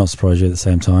you, but not surprise you at the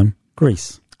same time.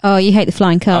 Grease. Oh, you hate the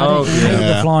flying car, don't you? I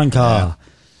hate the flying car.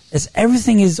 It's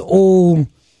everything is all,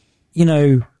 you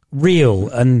know, real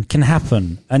and can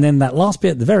happen. And then that last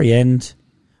bit at the very end,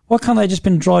 why can't they just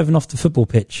been driving off the football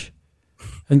pitch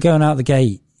and going out the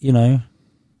gate, you know?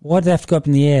 Why do they have to go up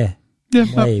in the air?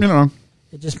 Yeah, you know.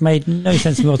 It just made no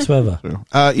sense to me whatsoever.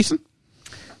 Ethan?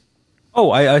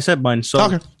 Oh, I said mine. So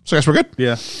okay, so I guess we're good.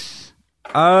 Yeah.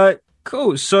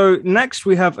 Cool. So next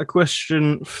we have a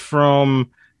question from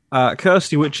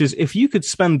Kirsty, which is, if you could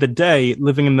spend the day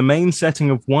living in the main setting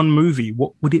of one movie,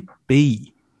 what would it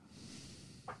be?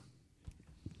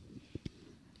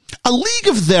 A League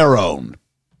of Their Own.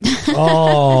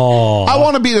 Oh, I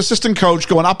want to be an assistant coach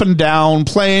going up and down,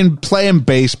 playing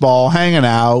baseball, hanging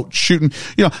out, shooting,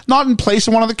 you know, not in place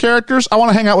of one of the characters. I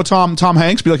want to hang out with Tom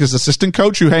Hanks, be like his assistant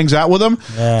coach who hangs out with him.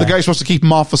 Yeah. The guy's supposed to keep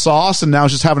him off the sauce, and now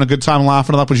he's just having a good time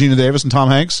laughing it up with Gina Davis and Tom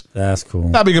Hanks. that's cool.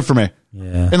 That'd be good for me.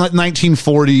 Yeah. In like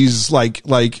 1940s,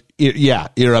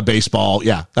 era baseball.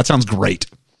 Yeah, that sounds great.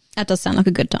 That does sound like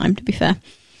a good time, to be fair.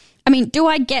 I mean, do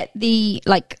I get the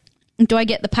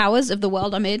powers of the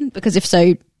world I'm in? Because if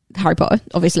so, Harry Potter,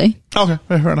 obviously. Okay,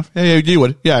 fair enough. Yeah, you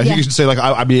would. Yeah, Yeah. you should say like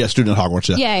I'd be a student at Hogwarts.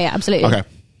 Yeah. Yeah, absolutely. Okay.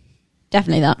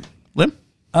 Definitely that. Lim?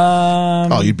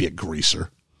 Oh, you'd be a greaser.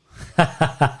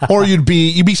 Or you'd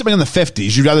be something in the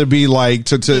 50s. You'd rather be like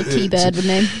T-Bird,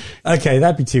 wouldn't he? Okay,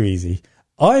 that'd be too easy.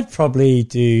 I'd probably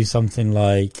do something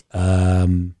like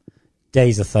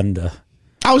Days of Thunder.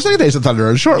 I was thinking Days of Thunder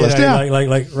on a short list. You know, Yeah,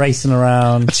 like racing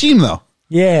around. a team though.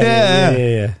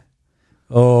 Yeah.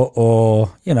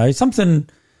 Or you know, something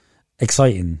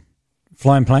exciting,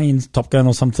 flying planes, Top Gun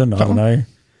or something. I don't know,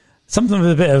 something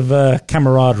with a bit of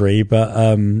camaraderie, but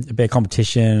a bit of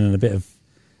competition and a bit of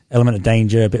element of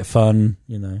danger, a bit of fun.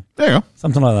 You know, There you go.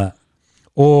 something like that,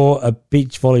 or a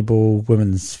beach volleyball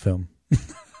women's film.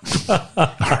 All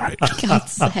right.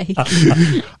 God's sake.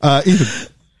 Ethan.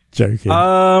 Joking.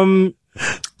 I'm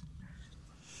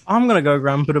gonna go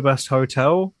Grand Budapest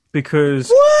Hotel because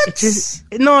What?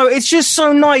 it's just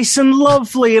so nice and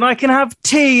lovely, and I can have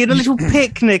tea and a little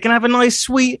picnic and have a nice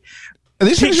sweet Are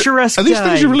these picturesque things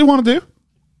day. you really want to do?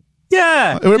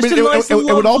 Yeah, It would, just a nice it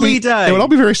would all be day. It would all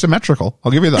be very symmetrical.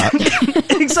 I'll give you that.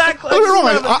 Exactly. Don't get me wrong,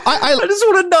 I just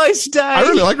want a nice day. I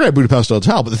really like Grand Budapest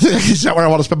Hotel, but the thing is that where I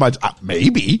want to spend my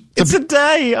maybe It's a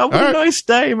day. I want All a right. nice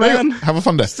day, man. Have a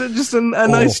fun day. Just a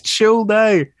nice chill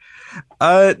day.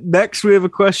 Next, we have a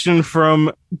question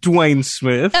from Dwayne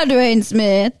Smith. Dwayne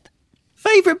Smith.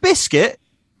 Favorite biscuit?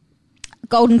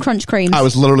 Golden Crunch Creams. I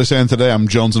was literally saying today I'm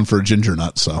jonesing for a ginger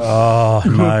nut. So Oh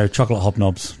no, chocolate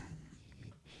hobnobs.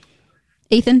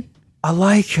 Ethan. I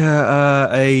like what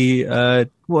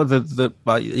are the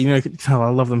I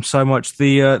love them so much.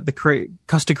 The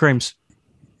custard creams.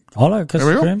 I like There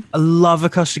we custard go. cream. I love a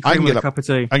custard I cream can with get a cup of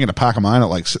tea. I can get a pack of mine at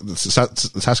like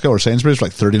Tesco or Sainsbury's for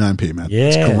like 39p, man. Yeah.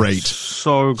 It's great.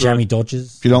 So good. Jammy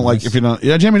Dodgers. If you don't,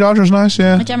 yeah, Jamie Dodger's nice,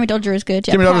 yeah. A Jammy Dodger is good.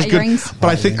 Yeah, Jamie Dodger's party good, rings. but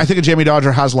I think a Jamie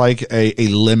Dodger has like a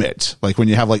limit. Like when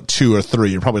you have like 2 or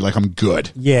 3, you're probably like, I'm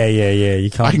good. Yeah. You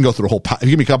can't. I can go through a whole pack. If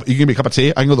you give me a cup of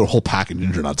tea, I can go through a whole pack of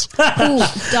ginger nuts. Ooh,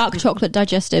 dark chocolate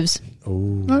digestives.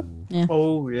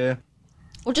 Oh, yeah.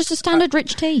 Or just a standard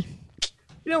rich tea.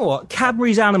 You know what?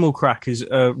 Cadbury's Animal Crackers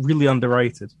are really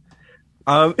underrated.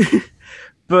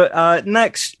 But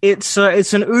next, it's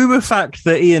an Uber fact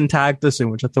that Ian tagged us in,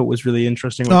 which I thought was really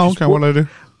interesting. which Oh, is okay. What do I do?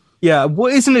 Yeah,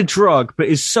 what isn't a drug, but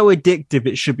is so addictive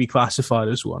it should be classified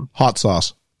as one? Hot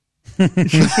sauce.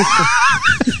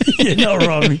 You're not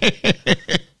wrong.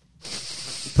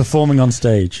 Performing on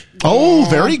stage. Oh,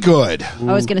 very good.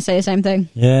 I was going to say the same thing.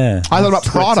 Yeah. I thought about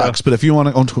products, but if you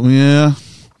want to, yeah.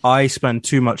 I spend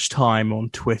too much time on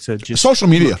Twitter just Social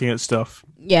media. looking at stuff.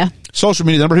 Yeah. Social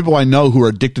media, the number of people I know who are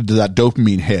addicted to that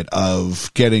dopamine hit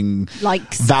of getting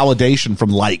Likes. validation from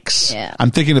likes. Yeah.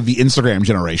 I'm thinking of the Instagram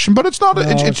generation, but it's not.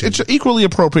 It's equally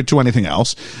appropriate to anything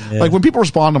else. Yeah. Like when people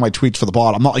respond to my tweets for the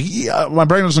pod, I'm not like, yeah, my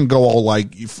brain doesn't go all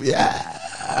like, yeah.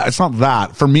 It's not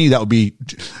that. For me, that would be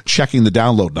checking the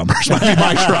download numbers. Might be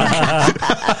my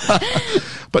try.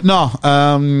 But no,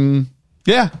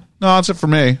 yeah, no, that's it for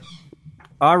me.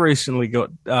 I recently got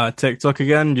TikTok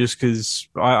again just because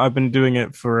I've been doing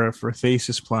it for a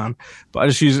thesis plan, but I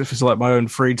just use it for like my own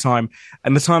free time.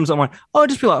 And the times I'm like, oh,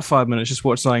 just be like 5 minutes, just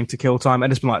watch something to kill time.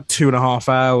 And it's been like 2.5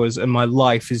 hours, and my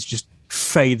life is just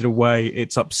faded away.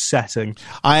 It's upsetting.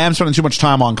 I am spending too much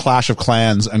time on Clash of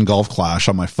Clans and Golf Clash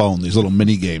on my phone. These little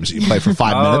mini games that you play for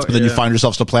 5 minutes, but then you yeah. find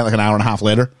yourself still playing like an hour and a half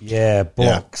later. Yeah,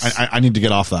 blocks. Yeah, I need to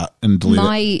get off that and delete it.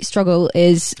 My struggle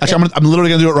is... Actually, I'm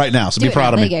literally going to do it right now, so Do be it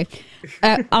proud now. of There me. you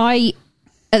go. I,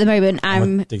 at the moment, I'm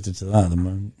am... addicted to that at the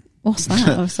moment. What's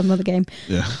that? Oh, some other game.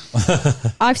 Yeah.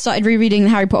 I've started rereading the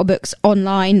Harry Potter books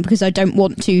online because I don't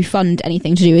want to fund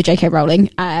anything to do with J.K. Rowling.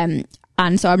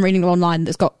 And so I'm reading them online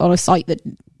that's got on a site that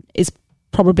is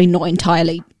probably not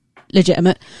entirely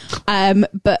legitimate.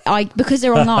 But because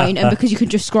they're online and because you can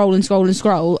just scroll and scroll and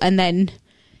scroll and then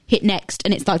hit next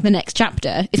and it's like the next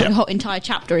chapter. It's like a whole entire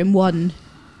chapter in one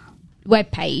web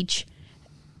page.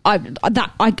 I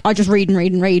just read and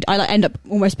read and read. I end up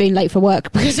almost being late for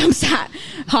work because I'm sat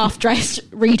half dressed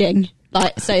reading.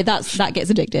 So that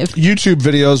gets addictive. YouTube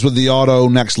videos with the auto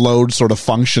next load sort of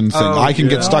function thing. I can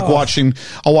get stuck watching.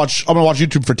 I'm going to watch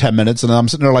YouTube for 10 minutes and I'm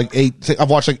sitting there like I've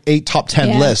watched like 8 top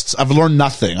 10 lists. I've learned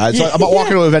nothing. I'm not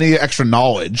walking away with any extra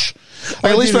knowledge.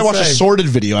 Like, at least when I watch a sorted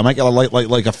video, I might get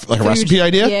like a recipe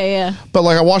idea. Yeah. But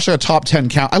like I watched like a top 10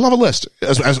 count. I love a list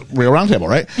as Real Roundtable,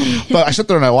 right? But I sit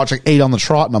there and I watch like 8 on the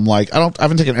trot and I'm like, I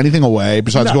haven't taken anything away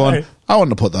besides going, I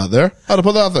wouldn't have put that there. I'd have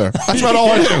put that there. That's about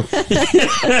all I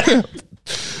do.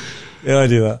 Yeah, I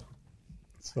do that.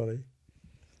 It's funny.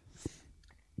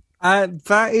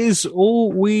 That is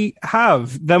all we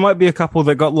have. There might be a couple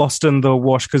that got lost in the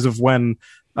wash because of when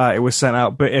it was sent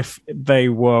out, but if they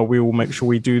were, we will make sure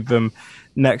we do them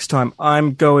next time.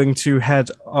 I'm going to head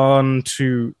on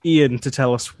to Ian to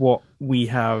tell us what we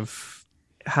have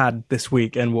had this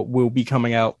week and what will be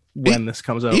coming out when this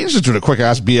comes out. Ian's just doing a quick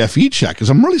ass BFE check because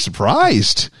I'm really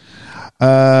surprised.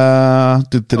 Sorry,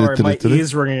 my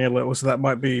ears ringing a little, so that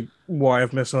might be why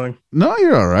I've missed something. No,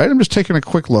 you're all right. I'm just taking a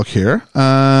quick look here.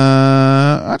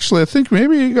 Actually, I think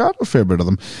maybe you got a fair bit of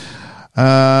them.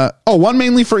 One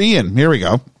mainly for Ian. Here we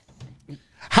go.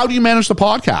 How do you manage the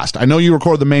podcast? I know you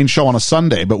record the main show on a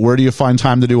Sunday, but where do you find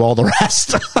time to do all the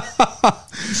rest?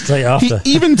 Straight after.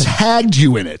 He even tagged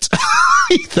you in it.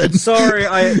 Ethan. Sorry,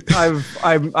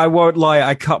 I won't lie.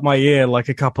 I cut my ear like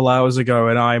a couple hours ago,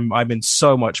 and I'm in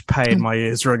so much pain. My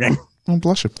ear's ringing. Oh,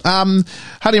 bless you. How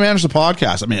do you manage the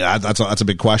podcast? I mean, that's a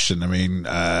big question. I mean,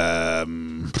 I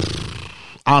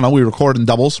don't know. We record in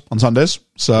doubles on Sundays,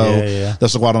 so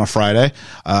this will go out on a Friday.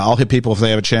 I'll hit people if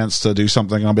they have a chance to do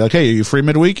something. I'll be like, "Hey, are you free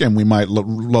midweek?" And we might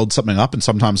load something up. And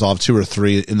sometimes I'll have 2 or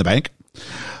 3 in the bank,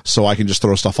 so I can just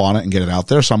throw stuff on it and get it out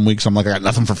there. Some weeks I'm like, I got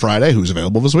nothing for Friday. Who's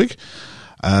available this week?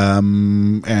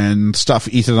 And stuff.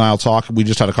 Ethan and I'll talk. We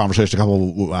just had a conversation about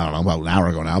an hour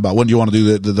ago now about when do you want to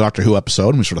do the Doctor Who episode,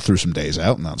 and we sort of threw some days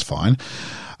out, and that's fine.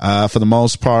 For the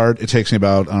most part, it takes me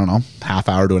about, half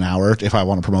hour to an hour if I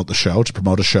want to promote the show, to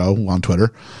promote a show on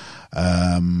Twitter.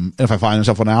 If I find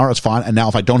myself 1 hour, it's fine. And now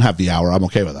if I don't have the hour, I'm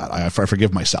okay with that. I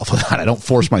forgive myself with that. I don't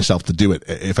force myself to do it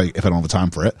if I don't have the time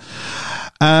for it.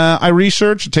 I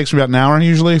research. It takes me about an hour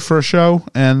usually for a show.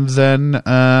 And then,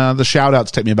 the shout outs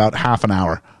take me about half an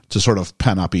hour to sort of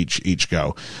pen up each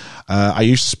go. I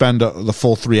used to spend the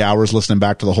full 3 hours listening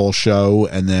back to the whole show,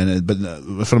 and then, but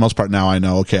for the most part now I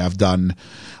know, okay,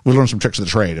 we learned some tricks of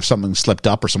the trade. If something slipped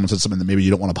up or someone said something that maybe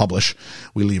you don't want to publish,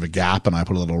 we leave a gap, and I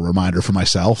put a little reminder for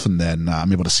myself, and then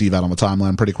I'm able to see that on the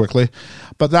timeline pretty quickly.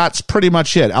 But that's pretty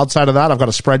much it. Outside of that, I've got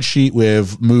a spreadsheet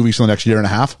with movies for the next year and a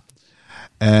half,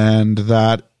 and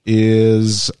that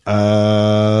is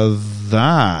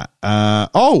that.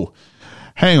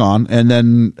 Hang on. And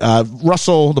then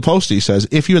Russell the Postie says,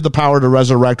 if you had the power to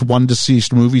resurrect one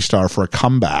deceased movie star for a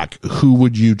comeback, who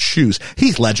would you choose?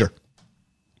 Heath Ledger.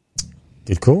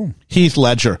 Good call. Heath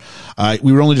Ledger.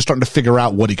 We were only just starting to figure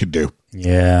out what he could do.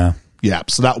 Yeah. Yeah,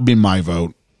 so that would be my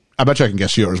vote. I bet you I can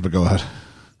guess yours, but go ahead.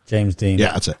 James Dean.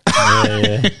 Yeah, that's it.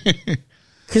 Yeah.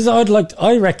 Because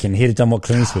I reckon he'd have done what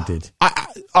Clint Eastwood did. I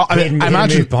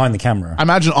imagine moved behind the camera. I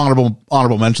imagine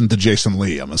honorable mention to Jason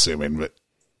Lee, I'm assuming. But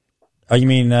oh, you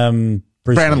mean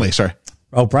Bruce Brandon Lee? Lee, sorry.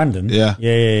 Oh, Brandon. Yeah.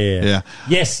 Yeah.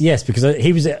 Yes, because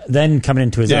he was then coming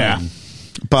into his own.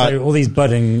 But so all these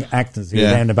budding actors who are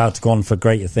then about to go on for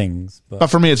greater things. But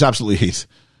for me, it's absolutely Heath.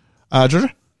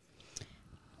 Georgia?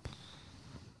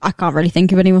 I can't really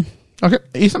think of anyone. Okay.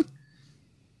 Ethan?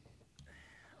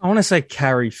 I want to say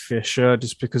Carrie Fisher,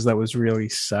 just because that was really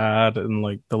sad and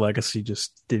like the legacy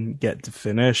just didn't get to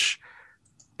finish.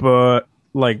 But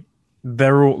like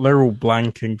they're all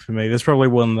blanking for me. There's probably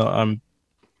one that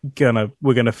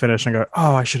we're gonna finish and go,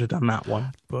 oh, I should have done that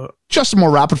one. But just some more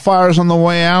rapid fires on the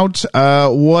way out.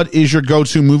 What is your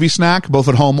go-to movie snack, both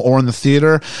at home or in the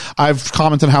theater? I've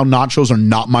commented how nachos are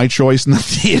not my choice in the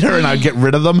theater, and I'd get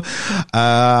rid of them.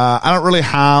 I don't really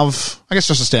have, I guess,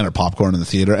 just a standard popcorn in the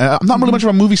theater. I'm not really much of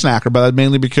a movie snacker, but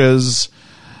mainly because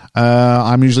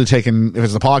I'm usually taking, if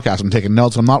it's a podcast, I'm taking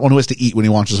notes. I'm not one who has to eat when he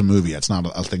watches a movie. It's not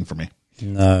a thing for me.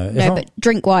 No, but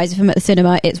drink-wise, if I'm at the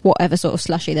cinema, it's whatever sort of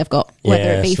slushy they've got,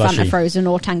 whether it be slushy. Fanta Frozen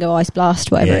or Tango Ice Blast,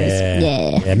 whatever it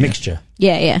is. Yeah, mixture.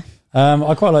 Yeah.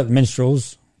 I quite like the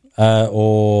minstrels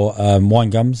or wine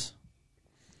gums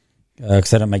because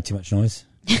they don't make too much noise.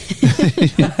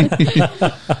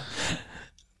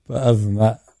 But other than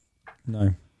that,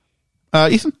 no.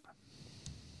 Ethan?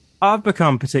 I've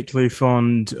become particularly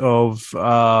fond of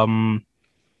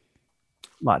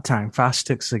like Tang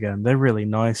Fastics again. They're really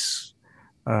nice.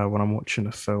 When I'm watching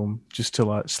a film, just to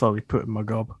like slowly put in my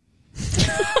gob.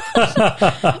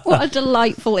 What a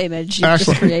delightful image you've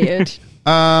just created.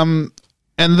 And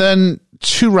then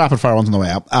 2 rapid fire ones on the way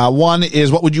up. One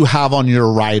is, what would you have on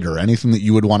your rider? Anything that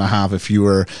you would want to have if you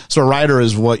were, so a rider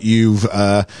is what you've,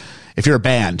 if you're a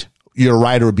band, your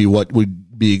rider would be what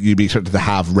you'd be expected to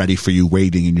have ready for you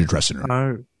waiting in your dressing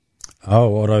room. Oh,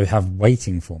 what do I have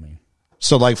waiting for me?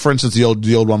 So, like, for instance, the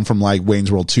old one from, like,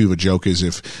 Wayne's World 2, the joke is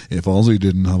if Ozzy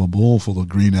didn't have a bowl full of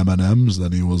green M&Ms,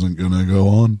 then he wasn't going to go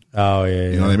on. Oh, yeah.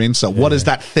 You know what I mean? So what is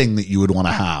that thing that you would want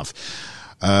to have?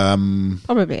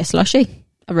 Probably a slushie.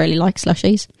 I really like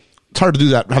slushies. It's hard to do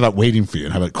that, have that waiting for you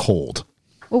and have it cold.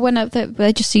 Well, when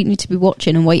they just need to be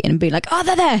watching and waiting and be like, oh,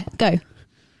 they're there, go.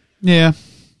 Yeah.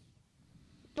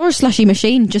 Or a slushie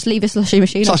machine. Just leave a slushie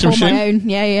machine. I'll pour my own.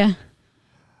 Yeah.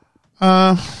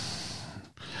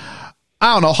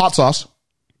 I don't know, hot sauce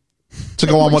to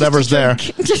go on whatever's there.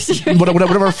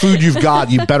 Whatever food you've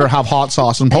got, you better have hot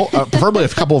sauce, and preferably a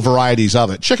couple of varieties of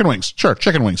it. Chicken wings. Sure,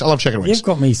 chicken wings. I love chicken wings. You've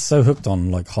got me so hooked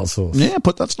on like hot sauce. Yeah,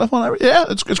 put that stuff on everything. Yeah,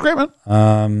 it's great, man.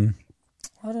 I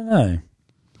don't know.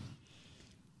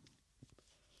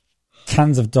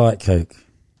 Cans of Diet Coke.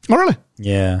 Oh, really?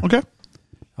 Yeah. Okay.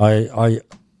 I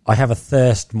have a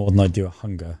thirst more than I do a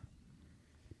hunger.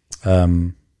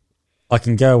 I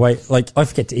can go away, like, I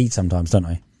forget to eat sometimes, don't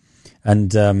I? And,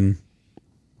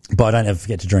 but I don't ever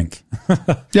forget to drink.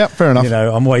 Yeah, fair enough. You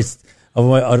know, I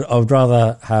would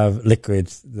rather have liquid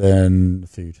than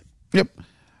food. Yep.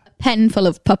 A pen full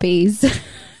of puppies.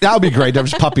 That would be great. There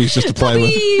was puppies just to play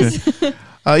with.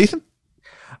 Ethan?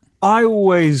 I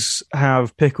always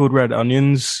have pickled red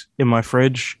onions in my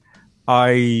fridge.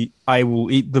 I will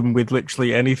eat them with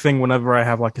literally anything. Whenever I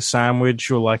have like a sandwich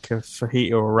or like a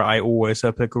fajita, or I always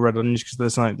have pickled red onions because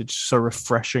there's something that's just so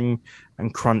refreshing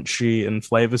and crunchy and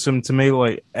flavoursome to me.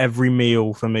 Like every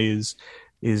meal for me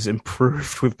is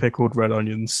improved with pickled red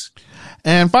onions.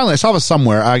 And finally, I saw this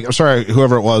somewhere. I'm sorry,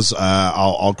 whoever it was.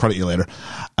 I'll credit you later,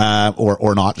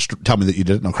 or not. Just tell me that you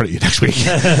did it, and I'll credit you next week.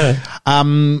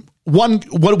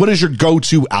 What is your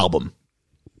go-to album?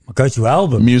 Go-to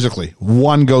album? Musically.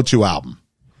 One go-to album.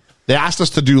 They asked us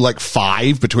to do like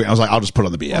 5 between. I was like, I'll just put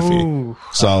on the BFE. Ooh.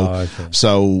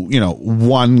 So, you know,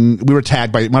 one, we were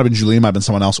tagged by, it might have been Julie, might have been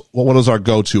someone else. What was our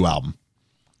go-to album?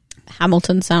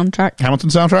 Hamilton soundtrack. Hamilton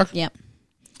soundtrack? Yep.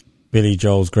 Billy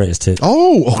Joel's Greatest Hits.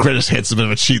 Greatest Hits, a bit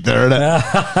of a cheat there, isn't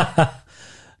it?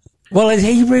 Well,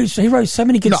 he wrote so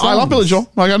many good songs. I love Billy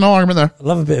Joel. I got no argument there. I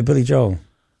love a bit of Billy Joel.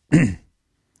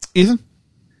 Ethan?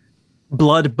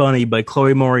 Blood Bunny by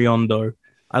Chloe Moriondo.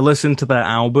 I listened to that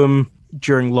album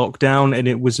during lockdown, and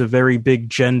it was a very big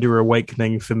gender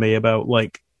awakening for me about,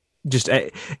 like, just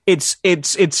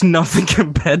it's nothing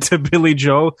compared to Billy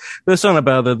Joel. There's something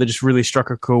about that just really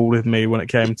struck a chord with me when it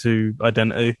came to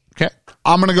identity. Okay,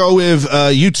 I'm gonna go with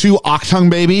U2. Achtung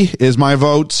Baby is my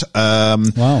vote.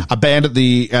 Wow. A band at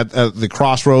the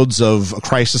crossroads of a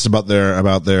crisis about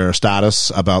their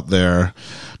status, about their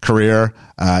career.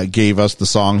 Gave us the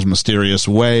songs Mysterious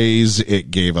Ways. It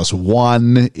gave us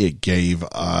One. It gave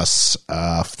us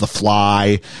The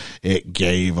Fly. It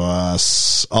gave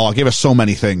us so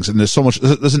many things. And there's so much,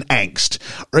 there's an angst.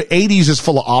 80s is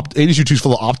full of 80s U2 is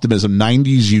full of optimism.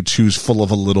 90s U2 is full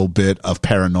of a little bit of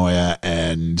paranoia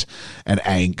and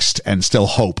angst and still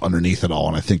hope underneath it all.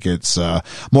 And I think it's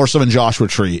more so than Joshua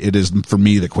Tree. It is, for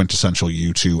me, the quintessential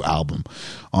U2 album.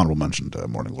 Honorable mention to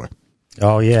Morning Glory.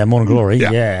 Oh, yeah, Morning Glory.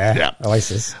 Yeah. Yeah.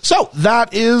 Oasis. So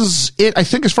that is it, I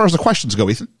think, as far as the questions go,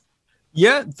 Ethan.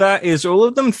 Yeah, that is all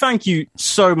of them. Thank you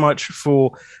so much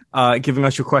for giving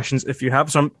us your questions if you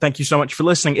have some. Thank you so much for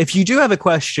listening. If you do have a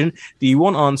question that you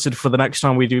want answered for the next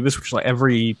time we do this, which is like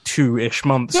every 2-ish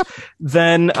months,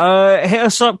 then hit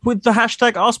us up with the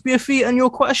hashtag AskBFE and your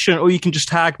question, or you can just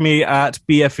tag me at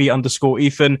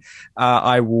BFE_Ethan.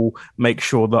 I will make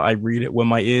sure that I read it when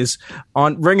my ears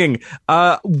aren't ringing.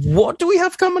 What do we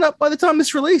have coming up by the time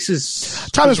this releases?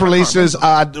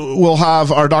 We'll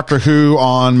have our Doctor Who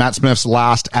on Matt Smith's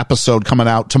last episode coming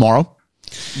out tomorrow.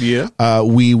 Yeah.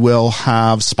 We will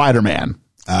have Spider-Man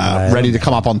ready to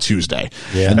come up on Tuesday.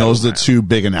 Yeah. And those are the two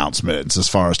big announcements as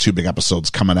far as two big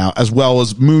episodes coming out, as well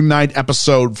as Moon Knight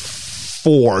episode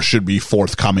 4 should be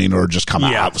forthcoming or just come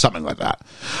out, something like that.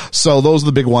 So those are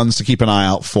the big ones to keep an eye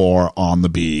out for on the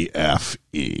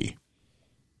BFE.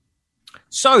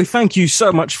 So thank you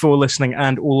so much for listening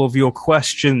and all of your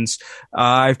questions.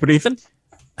 I've been Ethan.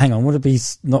 Hang on, it wouldn't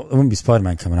be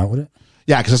Spider-Man coming out, would it?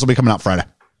 Yeah, because this will be coming out Friday.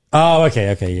 Oh,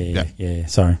 okay, yeah.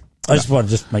 Sorry, I just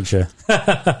wanted to make sure.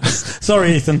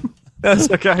 Sorry, Ethan. That's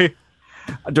okay.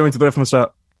 I'm doing to the from the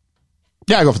start.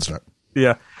 Yeah, go for the start.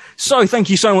 Yeah. So thank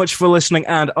you so much for listening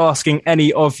and asking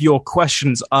any of your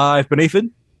questions. I've been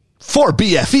Ethan. For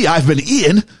BFE, I've been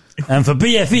Ian. And for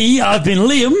BFE, I've been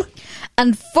Liam.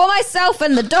 And for myself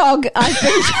and the dog, I've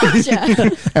been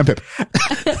Georgia. And Pip.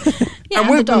 And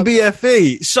we've been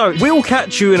BFE. So we'll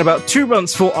catch you in about 2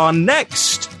 months for our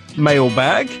next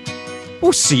mailbag.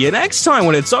 We'll see you next time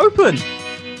when it's open.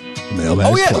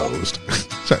 Mailbag is closed.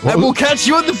 Sorry, and we'll catch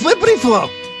you on the flippity flop.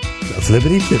 The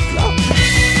flippity flip flop.